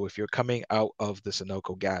median. So if you're coming out of the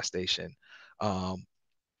Sunoco gas station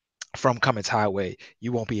from Cummins Highway,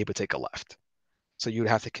 you won't be able to take a left. So you'd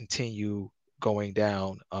have to continue going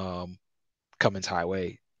down Cummins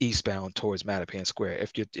Highway eastbound towards Mattapan Square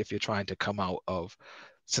if you're trying to come out of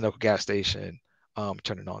Sunoco gas station,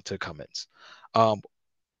 turning on to Cummins.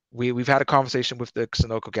 We've had a conversation with the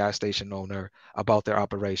Sunoco gas station owner about their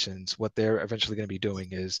operations. What they're eventually going to be doing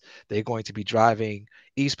is they're going to be driving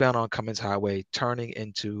eastbound on Cummins Highway, turning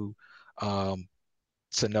into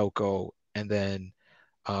Sunoco, and then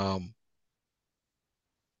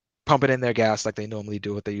pumping in their gas like they normally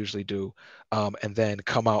do, what they usually do, and then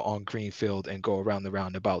come out on Greenfield and go around the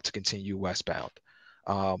roundabout to continue westbound.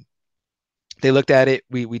 They looked at it.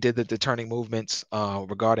 We did the turning movements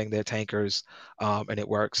regarding their tankers, and it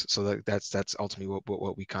works. So that's ultimately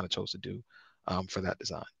what we kind of chose to do for that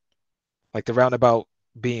design. Like the roundabout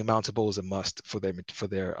being mountable is a must for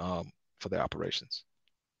their operations.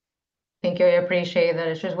 Thank you. I appreciate that.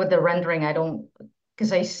 It's just with the rendering, I don't,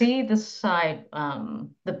 because I see the side,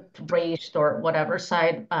 the raised or whatever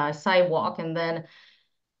side sidewalk, and then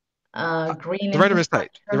green The render is infrastructure.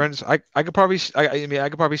 tight. The render, I could probably I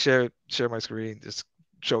could probably share my screen, just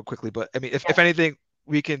show it quickly. But I mean, if anything,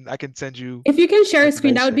 I can send you. If you can share a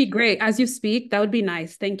screen, that would be great. As you speak, that would be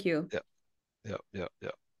nice. Thank you. Yep.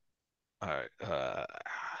 All right.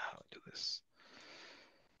 I'll do this.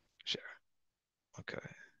 Share.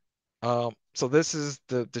 Okay. So this is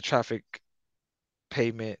the traffic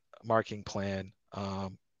pavement marking plan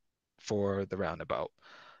for the roundabout.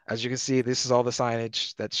 As you can see, this is all the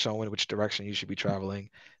signage that's showing which direction you should be traveling.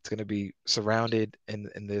 It's going to be surrounded in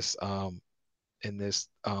this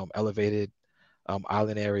elevated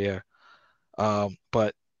island area.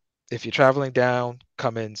 But if you're traveling down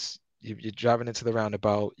Cummins, you're driving into the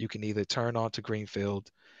roundabout, you can either turn onto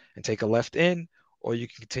Greenfield and take a left in, or you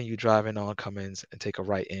can continue driving on Cummins and take a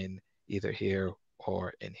right in, either here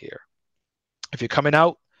or in here. If you're coming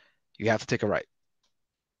out, you have to take a right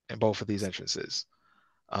in both of these entrances.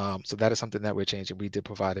 So that is something that we're changing. We did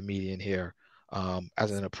provide a median here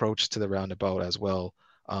as an approach to the roundabout as well,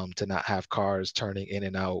 to not have cars turning in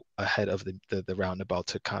and out ahead of the roundabout,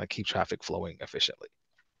 to kind of keep traffic flowing efficiently.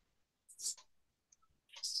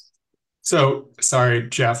 So sorry,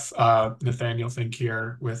 Jeff, Nathaniel Fink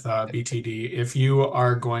here with BTD. If you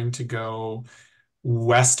are going to go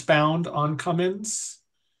westbound on Cummins,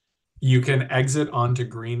 you can exit onto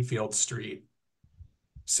Greenfield Street.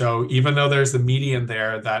 So even though there's the median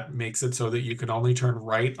there, that makes it so that you can only turn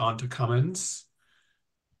right onto Cummins.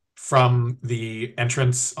 From the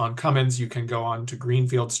entrance on Cummins, you can go on to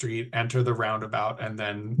Greenfield Street, enter the roundabout, and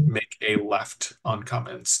then make a left on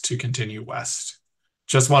Cummins to continue west.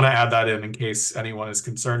 Just want to add that in case anyone is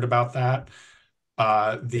concerned about that.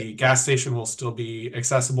 The gas station will still be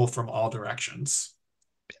accessible from all directions.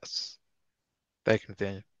 Yes. Thank you,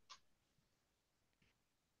 Nathaniel.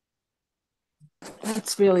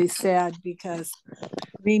 That's really sad because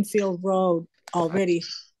Greenfield Road already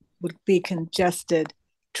would be congested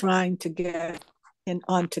trying to get in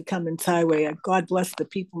onto Cummins Highway. And God bless the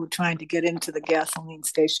people who are trying to get into the gasoline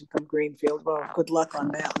station from Greenfield Road. Good luck on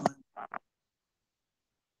that one.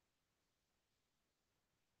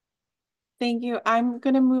 Thank you. I'm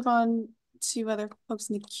going to move on to other folks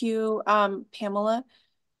in the queue. Pamela.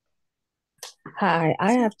 Hi,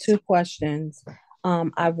 I have two questions.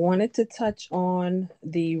 I wanted to touch on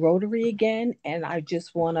the Rotary again, and I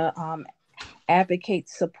just want to advocate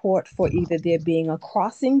support for either there being a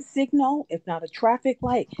crossing signal, if not a traffic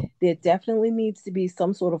light. There definitely needs to be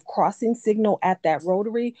some sort of crossing signal at that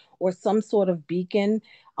Rotary, or some sort of beacon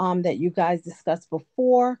that you guys discussed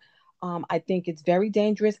before. I think it's very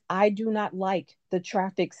dangerous. I do not like the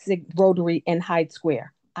traffic Rotary in Hyde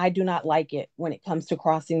Square. I do not like it when it comes to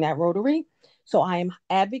crossing that Rotary. So I am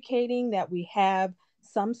advocating that we have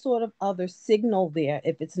some sort of other signal there.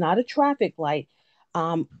 If it's not a traffic light,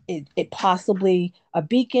 it possibly a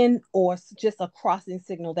beacon or just a crossing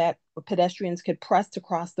signal that pedestrians could press to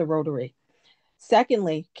cross the rotary.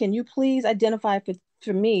 Secondly, can you please identify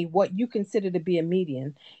for me what you consider to be a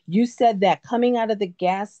median? You said that coming out of the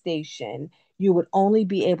gas station, you would only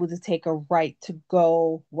be able to take a right to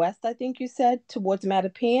go west, I think you said, towards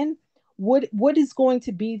Mattapan. What is going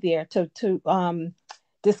to be there to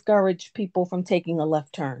discourage people from taking a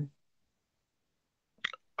left turn?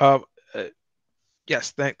 Uh,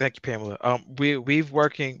 Yes, thank you, Pamela. We're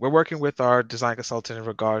working with our design consultant in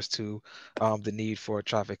regards to the need for a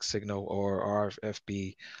traffic signal or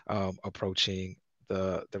RFB approaching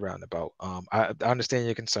the roundabout. I understand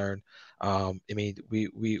your concern. I mean,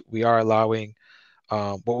 we are allowing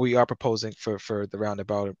what we are proposing for the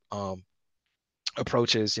roundabout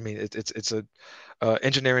approaches. I mean, it's a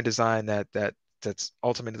engineering design that's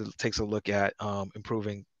ultimately takes a look at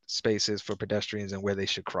improving spaces for pedestrians and where they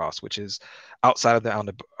should cross, which is outside of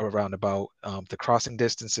the roundabout. The crossing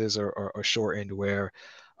distances are shortened where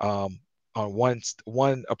on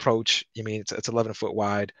one approach, I mean, it's 11 foot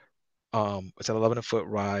wide. It's an 11 foot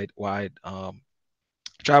wide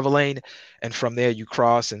travel lane, and from there you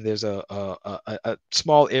cross, and there's a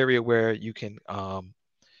small area where you can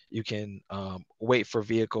wait for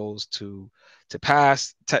vehicles to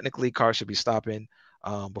pass. Technically, cars should be stopping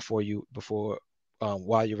before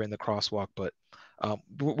while you're in the crosswalk. But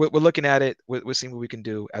we're looking at it. We're seeing what we can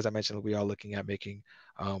do. As I mentioned, we are looking at making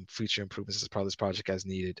future improvements as part of this project as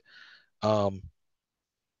needed. Um,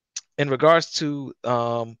 in regards to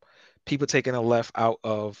people taking a left out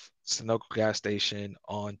of Sunoco gas station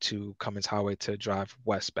onto Cummins Highway to drive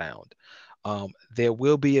westbound, there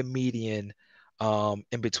will be a median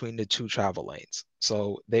in between the two travel lanes,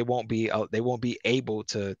 so they won't be able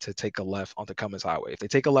to take a left onto Cummins Highway. If they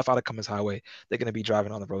take a left out of Cummins Highway, they're going to be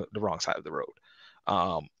driving on the wrong side of the road.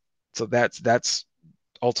 So that's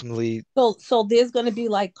ultimately. So there's going to be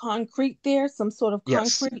like concrete there, some sort of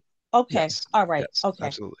Yes. concrete. Okay. Yes. All right. Yes. Okay.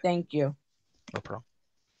 Absolutely. Thank you. No problem.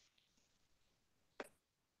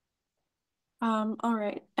 All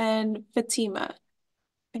right. And Fatima,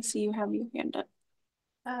 I see you have your hand up.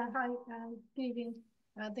 Hi, good evening.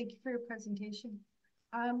 Thank you for your presentation.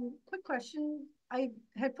 Quick question. I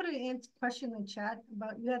had put a question in the chat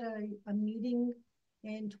about you had a meeting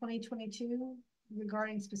in 2022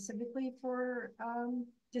 regarding specifically for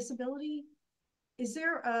disability. Is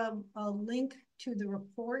there a link to the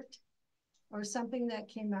report or something that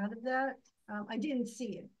came out of that? I didn't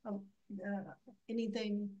see it,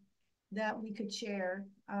 anything that we could share,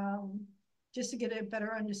 just to get a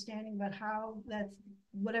better understanding about how that's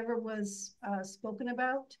whatever was spoken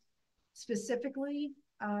about specifically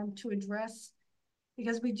to address,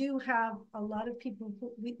 because we do have a lot of people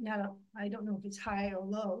who I don't know if it's high or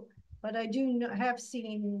low, but I do have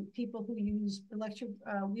seen people who use electric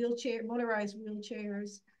motorized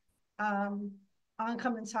wheelchairs on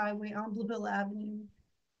Cummins Highway, on Blue Hill Avenue.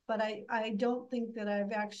 But I don't think that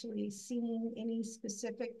I've actually seen any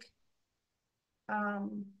specific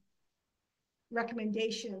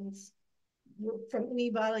recommendations from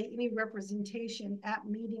anybody, any representation at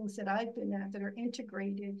meetings that I've been at that are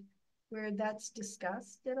integrated where that's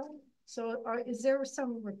discussed at all. So is there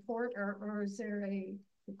some report or is there a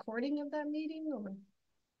recording of that meeting or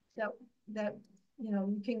that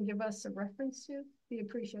you can give us a reference to? Be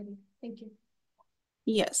appreciated. Thank you.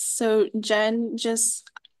 Yes, so Jen just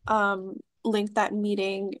linked that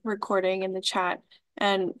meeting recording in the chat.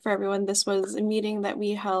 And for everyone, this was a meeting that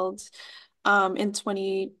we held in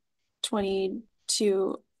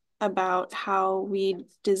 2022 about how we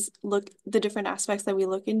look the different aspects that we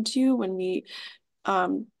look into when we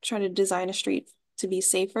try to design a street to be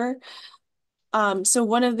safer. So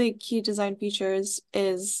one of the key design features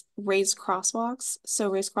is raised crosswalks. So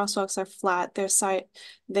raised crosswalks are flat.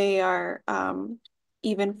 They are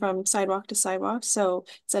even from sidewalk to sidewalk. So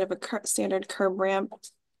instead of a standard curb ramp,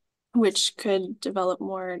 which could develop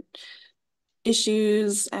more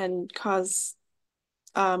issues and cause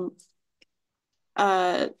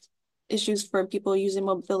issues for people using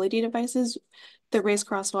mobility devices, the raised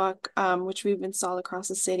crosswalk, which we've installed across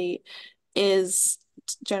the city, is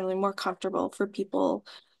generally more comfortable for people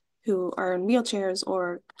who are in wheelchairs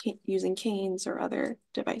or using canes or other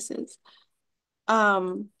devices.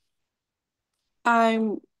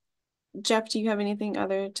 Jeff, do you have anything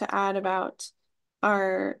other to add about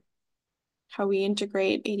how we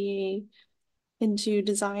integrate ADA into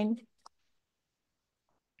design?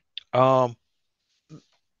 I'll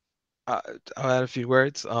add a few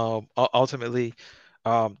words. Ultimately,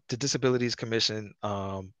 the Disabilities Commission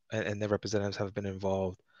and their representatives have been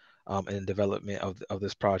involved in the development of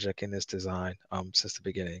this project and this design since the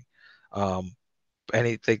beginning.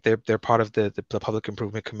 they're part of the Public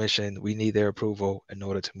Improvement Commission. We need their approval in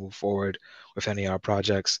order to move forward with any of our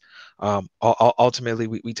projects. Ultimately,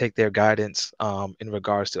 we take their guidance in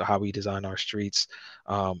regards to how we design our streets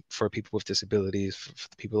for people with disabilities, for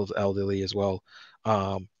the people of the elderly as well.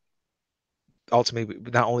 Ultimately,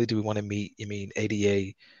 not only do we want to meet,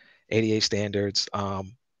 ADA standards,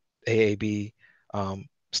 AAB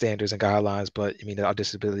standards and guidelines, but our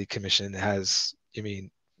Disability Commission has,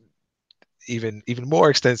 even more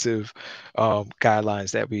extensive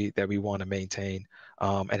guidelines that we want to maintain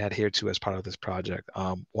and adhere to as part of this project.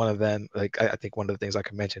 One of them, I think one of the things I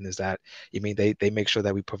can mention is that they make sure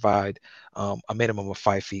that we provide a minimum of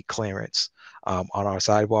 5 feet clearance on our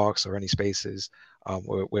sidewalks or any spaces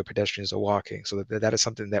where pedestrians are walking. So that is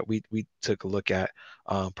something that we took a look at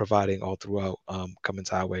providing all throughout Cummins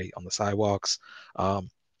Highway on the sidewalks.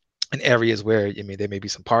 In areas where there may be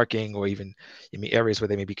some parking, or even areas where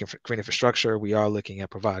there may be green infrastructure, we are looking at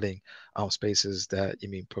providing spaces that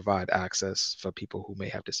provide access for people who may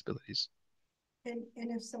have disabilities. And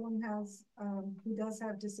if someone has who does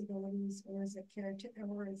have disabilities, or is a caretaker,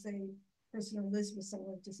 or is a person who lives with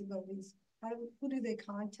someone with disabilities, who do they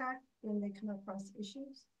contact when they come across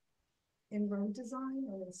issues in road design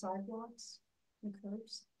or in sidewalks and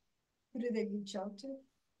curbs? Who do they reach out to?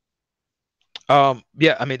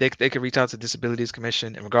 Yeah, they could reach out to Disabilities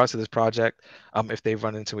Commission in regards to this project. If they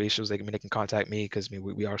run into issues, they can contact me, because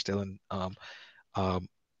we are still in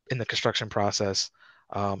the construction process.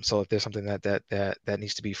 So if there's something that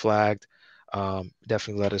needs to be flagged,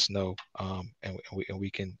 definitely let us know, and we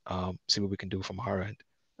can see what we can do from our end.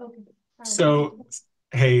 Okay. So,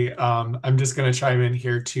 hey, I'm just going to chime in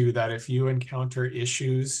here too, that if you encounter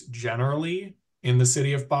issues generally in the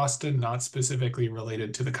city of Boston, not specifically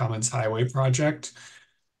related to the Cummins Highway project,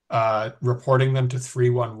 reporting them to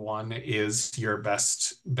 311 is your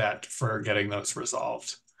best bet for getting those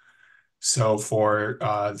resolved. So for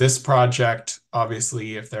this project,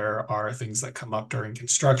 obviously, if there are things that come up during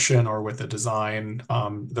construction or with the design,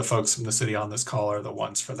 the folks from the city on this call are the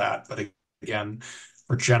ones for that. But again,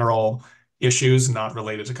 for general issues not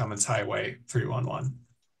related to Cummins Highway, 311.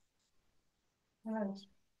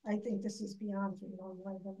 I think this is beyond the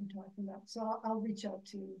one that we're talking about. So I'll reach out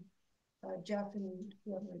to Jeff and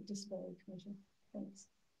whoever Disability Commission. Thanks.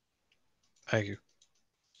 Thank you.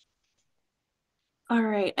 All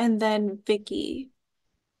right, and then Vicky.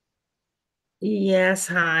 Yes,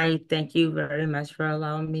 hi. Thank you very much for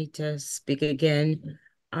allowing me to speak again.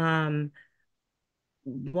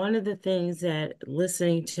 One of the things that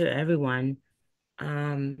listening to everyone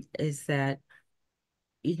is that,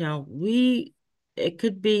 it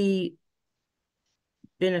could be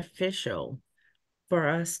beneficial for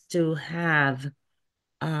us to have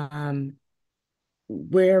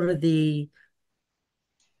wherever the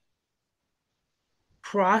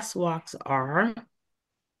crosswalks are,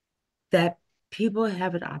 that people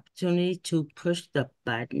have an opportunity to push the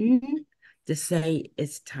button to say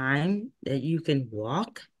it's time that you can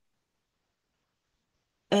walk.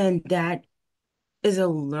 And that is a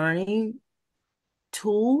learning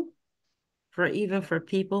tool for even for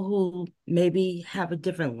people who maybe have a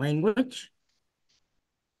different language,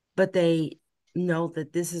 but they know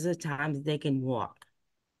that this is a time that they can walk,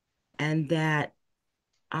 and that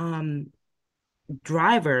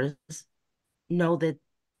drivers know that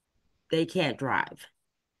they can't drive.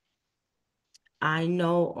 I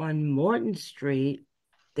know on Morton Street,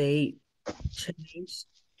 they changed.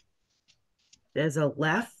 There's a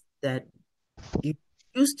left that you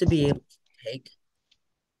used to be able to take,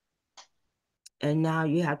 and now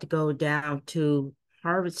you have to go down to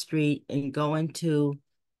Harvard Street and go into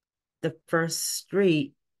the first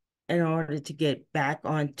street in order to get back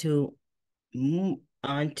onto Morton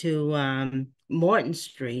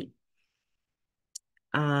Street.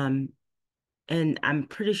 And I'm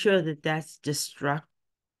pretty sure that that's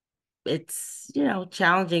it's,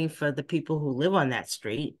 challenging for the people who live on that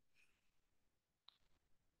street.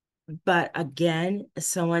 But again,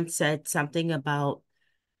 someone said something about,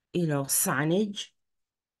 signage,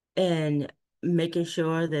 and making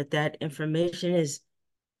sure that that information is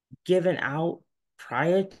given out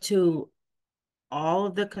prior to all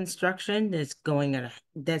of the construction that's going to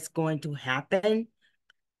happen.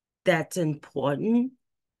 That's important,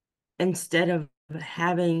 instead of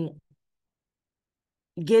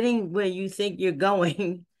getting where you think you're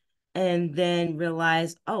going and then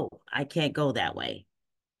realize, oh, I can't go that way.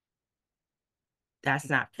 That's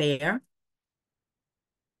not fair.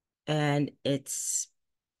 And it's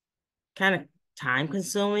kind of time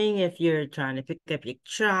consuming if you're trying to pick up your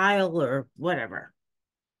child or whatever,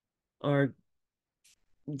 or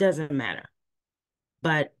doesn't matter.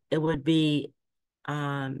 But it would be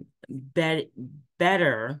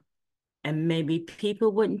better, and maybe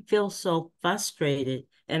people wouldn't feel so frustrated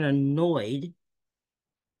and annoyed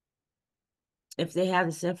if they have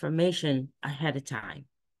this information ahead of time.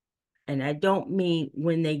 And I don't mean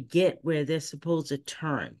when they get where they're supposed to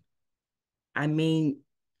turn. I mean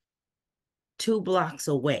 2 blocks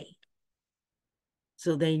away.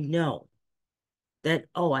 So they know that,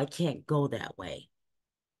 oh, I can't go that way.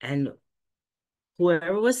 And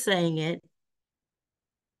whoever was saying it,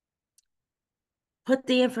 put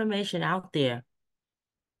the information out there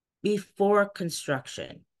before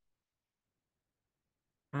construction.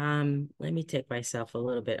 Let me take myself a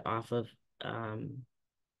little bit off of, I'm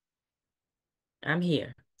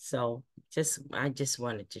here. So I just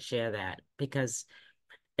wanted to share that because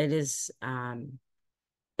it is,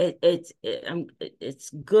 it's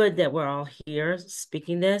good that we're all here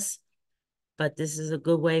speaking this, but this is a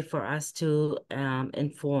good way for us to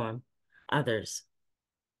inform others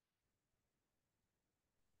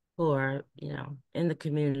who are, in the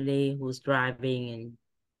community, who's driving and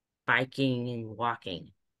biking and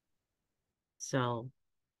walking. So,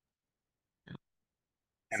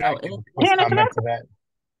 Can I comment to that?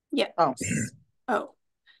 Yeah. Oh,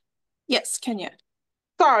 yes, Kenya.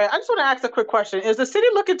 Sorry, I just want to ask a quick question. Is the city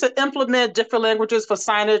looking to implement different languages for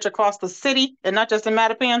signage across the city and not just in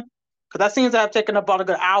Mattapan? Because that seems to have taken about a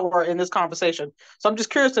good hour in this conversation. So I'm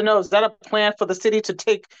just curious to know, is that a plan for the city to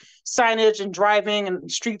take signage and driving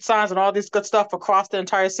and street signs and all this good stuff across the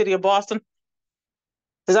entire city of Boston?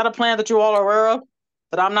 Is that a plan that you all are aware of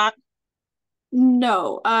that I'm not?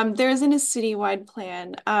 No, there isn't a citywide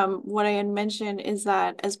plan. What I had mentioned is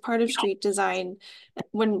that as part of street design,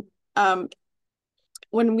 when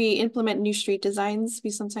we implement new street designs, we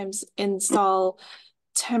sometimes install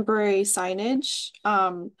temporary signage.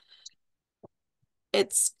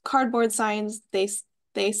 It's cardboard signs. They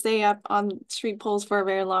stay up on street poles for a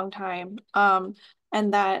very long time. And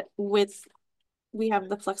that we have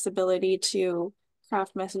the flexibility to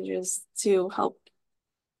craft messages to help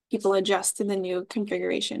people adjust to the new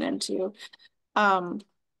configuration and to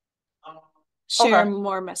share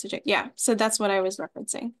more messaging. Yeah, so that's what I was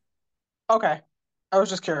referencing. Okay, I was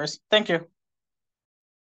just curious. Thank you.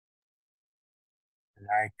 Can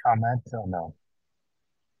I comment or no?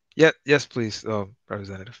 Yes, please,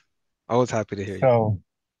 Representative. Always happy to hear you.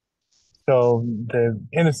 So the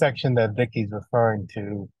intersection that Vicky's referring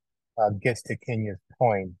to gets to Kenya's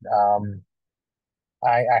point.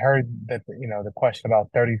 I heard that the question about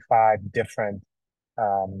 35 different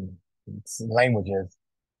languages.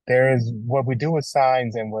 There is what we do with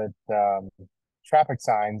signs and with traffic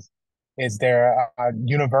signs is there are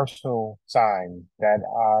universal signs that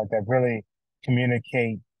really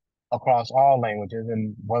communicate across all languages,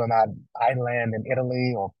 and whether or not I land in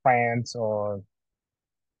Italy or France or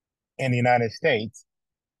in the United States,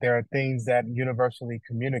 there are things that universally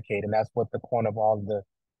communicate, and that's what the point of all the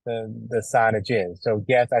signage is. So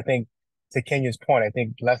yes, I think to Kenya's point, I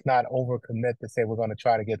think let's not overcommit to say we're going to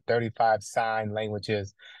try to get 35 sign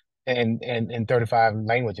languages in 35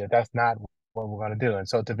 languages. That's not what we're going to do. And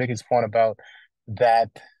so to Vicky's point about that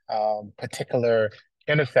particular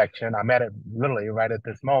intersection, I'm at it literally right at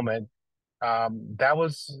this moment. That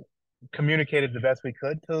was communicated the best we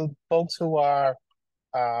could to folks who are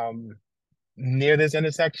near this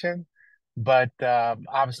intersection. But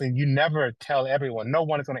obviously, you never tell everyone. No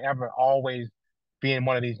one is going to ever always be in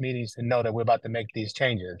one of these meetings to know that we're about to make these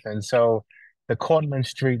changes. And so the Cortlandt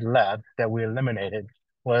Street left that we eliminated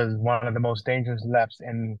was one of the most dangerous lefts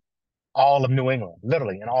in all of New England,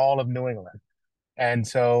 literally in all of New England. And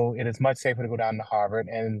so it is much safer to go down to Harvard.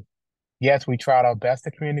 And yes, we tried our best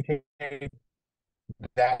to communicate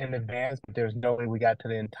that in advance, but there's no way we got to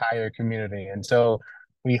the entire community. And so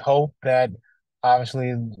we hope that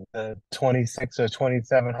obviously the 26 or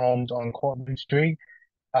 27 homes on Cortlandt Street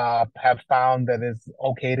have found that it's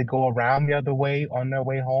okay to go around the other way on their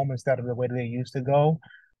way home instead of the way they used to go.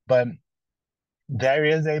 But there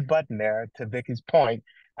is a button there, to Vicky's point.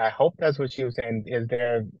 I hope that's what she was saying. Is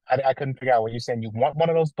there, I couldn't figure out, were you saying you want one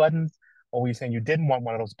of those buttons, or were you saying you didn't want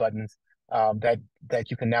one of those buttons that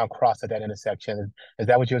you can now cross at that intersection? Is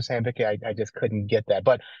that what you were saying, Vicky? I just couldn't get that.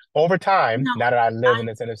 But over time, now that I live in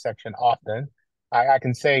this intersection often, I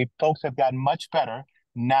can say folks have gotten much better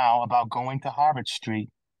now about going to Harvard Street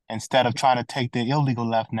instead of trying to take the illegal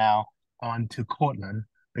left now onto Cortlandt,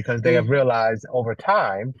 because they have realized over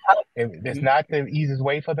time it's not the easiest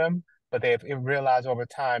way for them, but they have realized over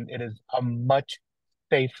time it is a much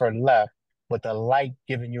safer left, with the light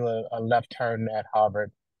giving you a left turn at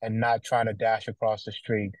Harvard and not trying to dash across the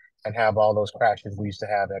street and have all those crashes we used to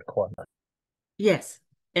have at Cortlandt. Yes,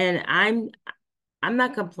 and I'm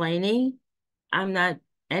not complaining. I'm not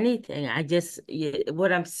anything.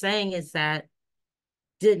 What I'm saying is that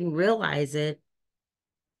didn't realize it.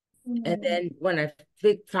 And then when I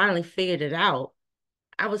finally figured it out,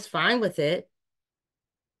 I was fine with it.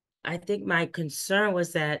 I think my concern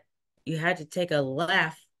was that you had to take a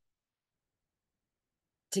left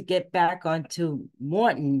to get back onto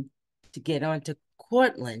Morton to get onto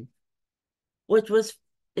Cortland, which was,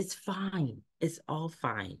 it's fine. It's all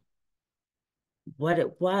fine. What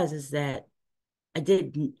it was is that I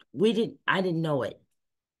didn't know it.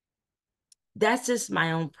 That's just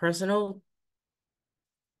my own personal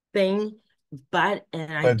thing. But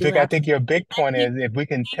I do Vic, I have think your big point is if we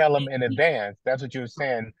can tell them in advance, that's what you were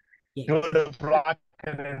saying, do the block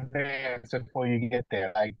in advance before you get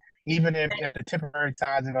there. Like, even if the temporary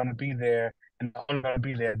signs are going to be there and they're only going to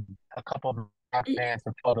be there a couple of blocks in advance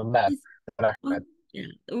before the left. Yeah.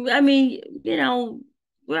 I mean,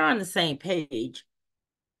 we're on the same page.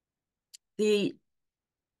 The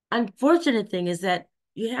unfortunate thing is that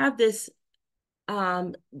you have the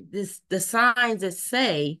signs that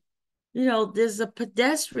say, there's a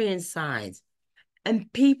pedestrian signs,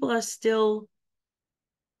 and people are still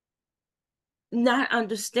not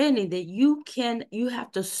understanding that you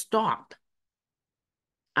have to stop.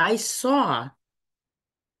 I saw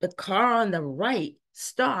the car on the right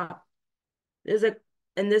stop.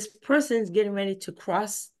 And this person's getting ready to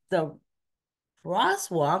cross the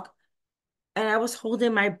crosswalk, and I was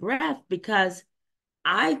holding my breath because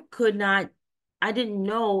I didn't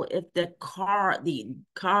know if the car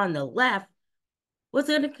on the left was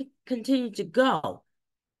going to continue to go.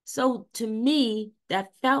 So to me, that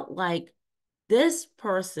felt like this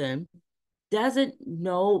person doesn't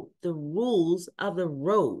know the rules of the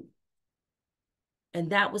road.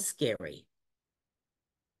 And that was scary.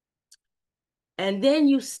 And then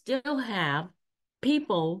you still have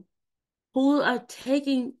people who are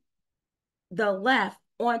taking the left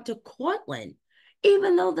onto Cortland,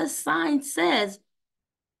 even though the sign says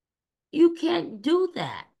you can't do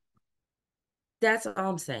that. That's all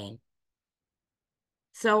I'm saying.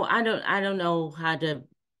 So I don't know how to,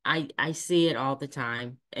 I see it all the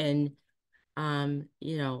time. And,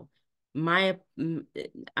 my,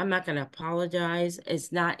 I'm not going to apologize.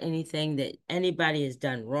 It's not anything that anybody has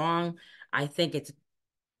done wrong. I think it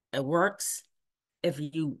works if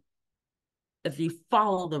you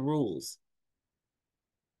follow the rules.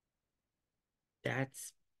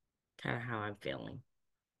 That's kind of how I'm feeling.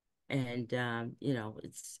 And,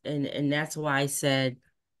 and that's why I said,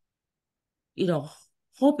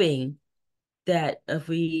 hoping that if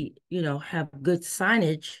we, have good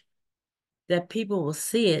signage, that people will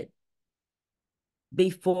see it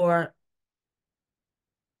before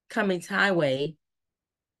Cummins Highway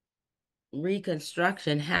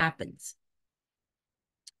reconstruction happens.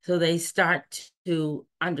 So they start to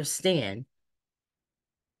understand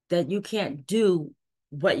that you can't do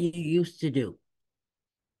what you used to do.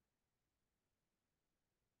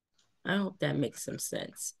 I hope that makes some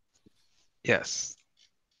sense. Yes,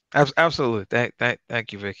 absolutely.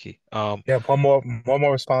 Thank you, Vicky. Yeah, one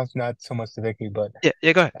more response, not so much to Vicky, but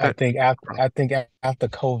yeah, go ahead. I think after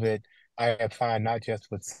COVID, I have found not just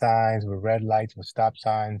with signs, with red lights, with stop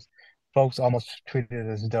signs, folks almost treat it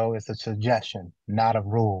as though it's a suggestion, not a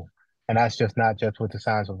rule. And that's just not just with the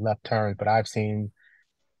signs of left turns, but I've seen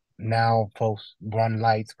now folks run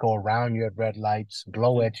lights, go around you at red lights,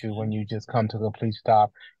 blow at you when you just come to a complete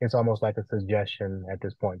stop. It's almost like a suggestion at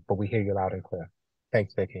this point, but we hear you loud and clear.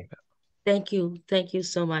 Thanks, Vicky. Thank you. Thank you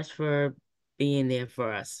so much for being there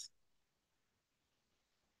for us.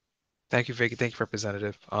 Thank you, Vicky. Thank you,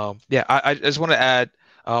 Representative. Yeah, I just want to add,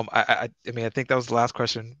 I mean, I think that was the last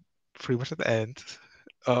question pretty much at the end.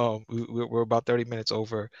 We're about 30 minutes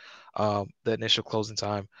over the initial closing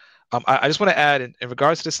time. I just want to add in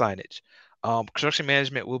regards to the signage, construction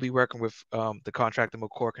management will be working with the contractor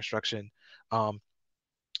McCore Construction.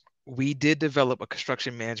 We did develop a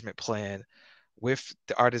construction management plan with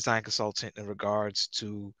our design consultant in regards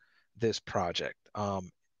to this project,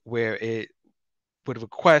 where it would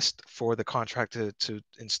request for the contractor to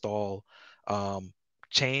install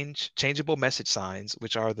changeable message signs,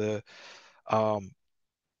 which are the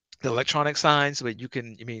electronic signs, but you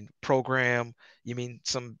mean program, you mean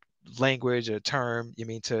some language or term, you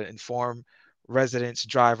mean to inform residents,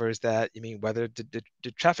 drivers that you mean whether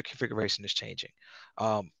the traffic configuration is changing.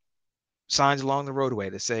 Signs along the roadway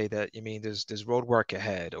to say that you mean there's road work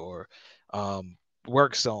ahead or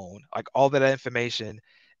work zone, like all that information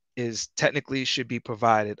is technically should be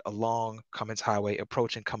provided along Cummins Highway,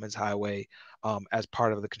 approaching Cummins Highway as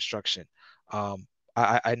part of the construction.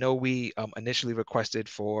 I know we initially requested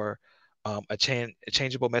for a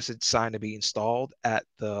changeable message sign to be installed at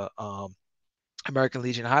the American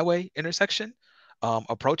Legion Highway intersection,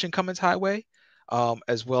 approaching Cummins Highway,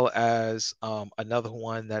 as well as another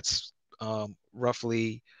one that's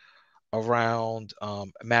roughly around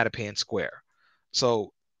Mattapan Square.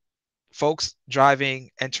 So folks driving,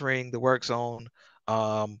 entering the work zone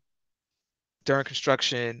during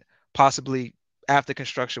construction, possibly after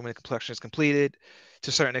construction when construction is completed. To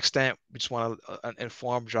a certain extent, we just want to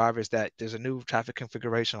inform drivers that there's a new traffic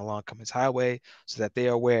configuration along Cummins Highway so that they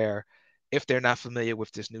are aware. If they're not familiar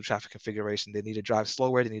with this new traffic configuration, they need to drive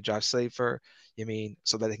slower, they need to drive safer,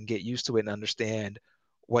 so that they can get used to it and understand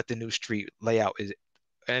what the new street layout is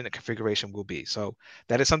and the configuration will be. So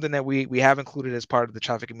that is something that we have included as part of the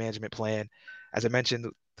traffic management plan. As I mentioned,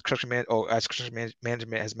 the construction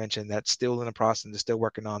management has mentioned, that's still in the process and they're still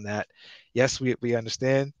working on that. Yes, we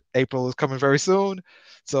understand April is coming very soon,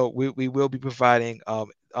 so we will be providing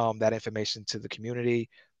that information to the community.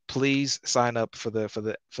 Please sign up for the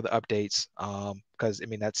updates, because I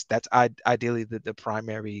mean that's ideally the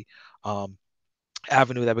primary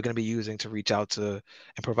avenue that we're going to be using to reach out to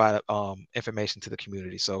and provide information to the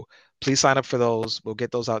community. So please sign up for those. We'll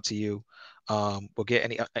get those out to you. We'll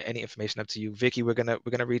get any information up to you. Vicky, we're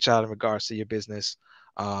gonna reach out in regards to your business,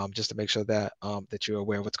 just to make sure that that you're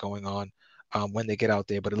aware of what's going on when they get out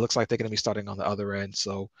there. But it looks like they're going to be starting on the other end,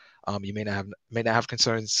 so you may not have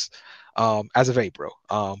concerns as of April.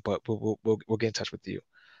 But we'll get in touch with you.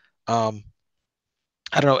 I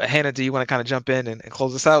don't know, Hannah, do you want to kind of jump in and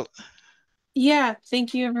close this out? Yeah,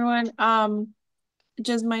 thank you, everyone.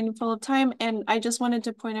 Just mindful of time, and I just wanted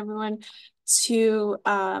to point everyone to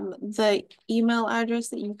the email address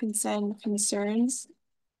that you can send concerns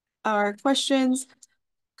or questions,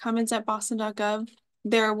 comments@boston.gov.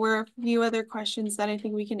 There were a few other questions that I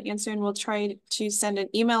think we can answer, and we'll try to send an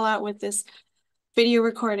email out with this video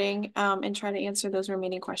recording and try to answer those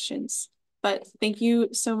remaining questions. But thank you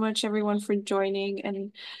so much, everyone, for joining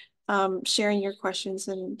and sharing your questions.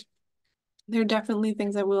 And there are definitely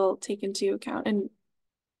things that we'll take into account, and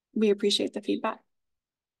we appreciate the feedback.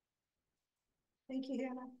 Thank you,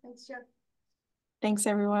 Hannah. Thanks, Jeff. Thanks,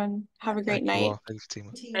 everyone. Have a great Thank you night. all. Thanks,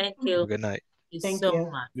 Fatima. Thank Have a you. good night. Thank you so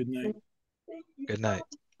much. Good night. Good night.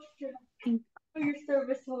 For your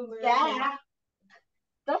service, yeah,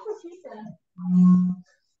 that's what she said.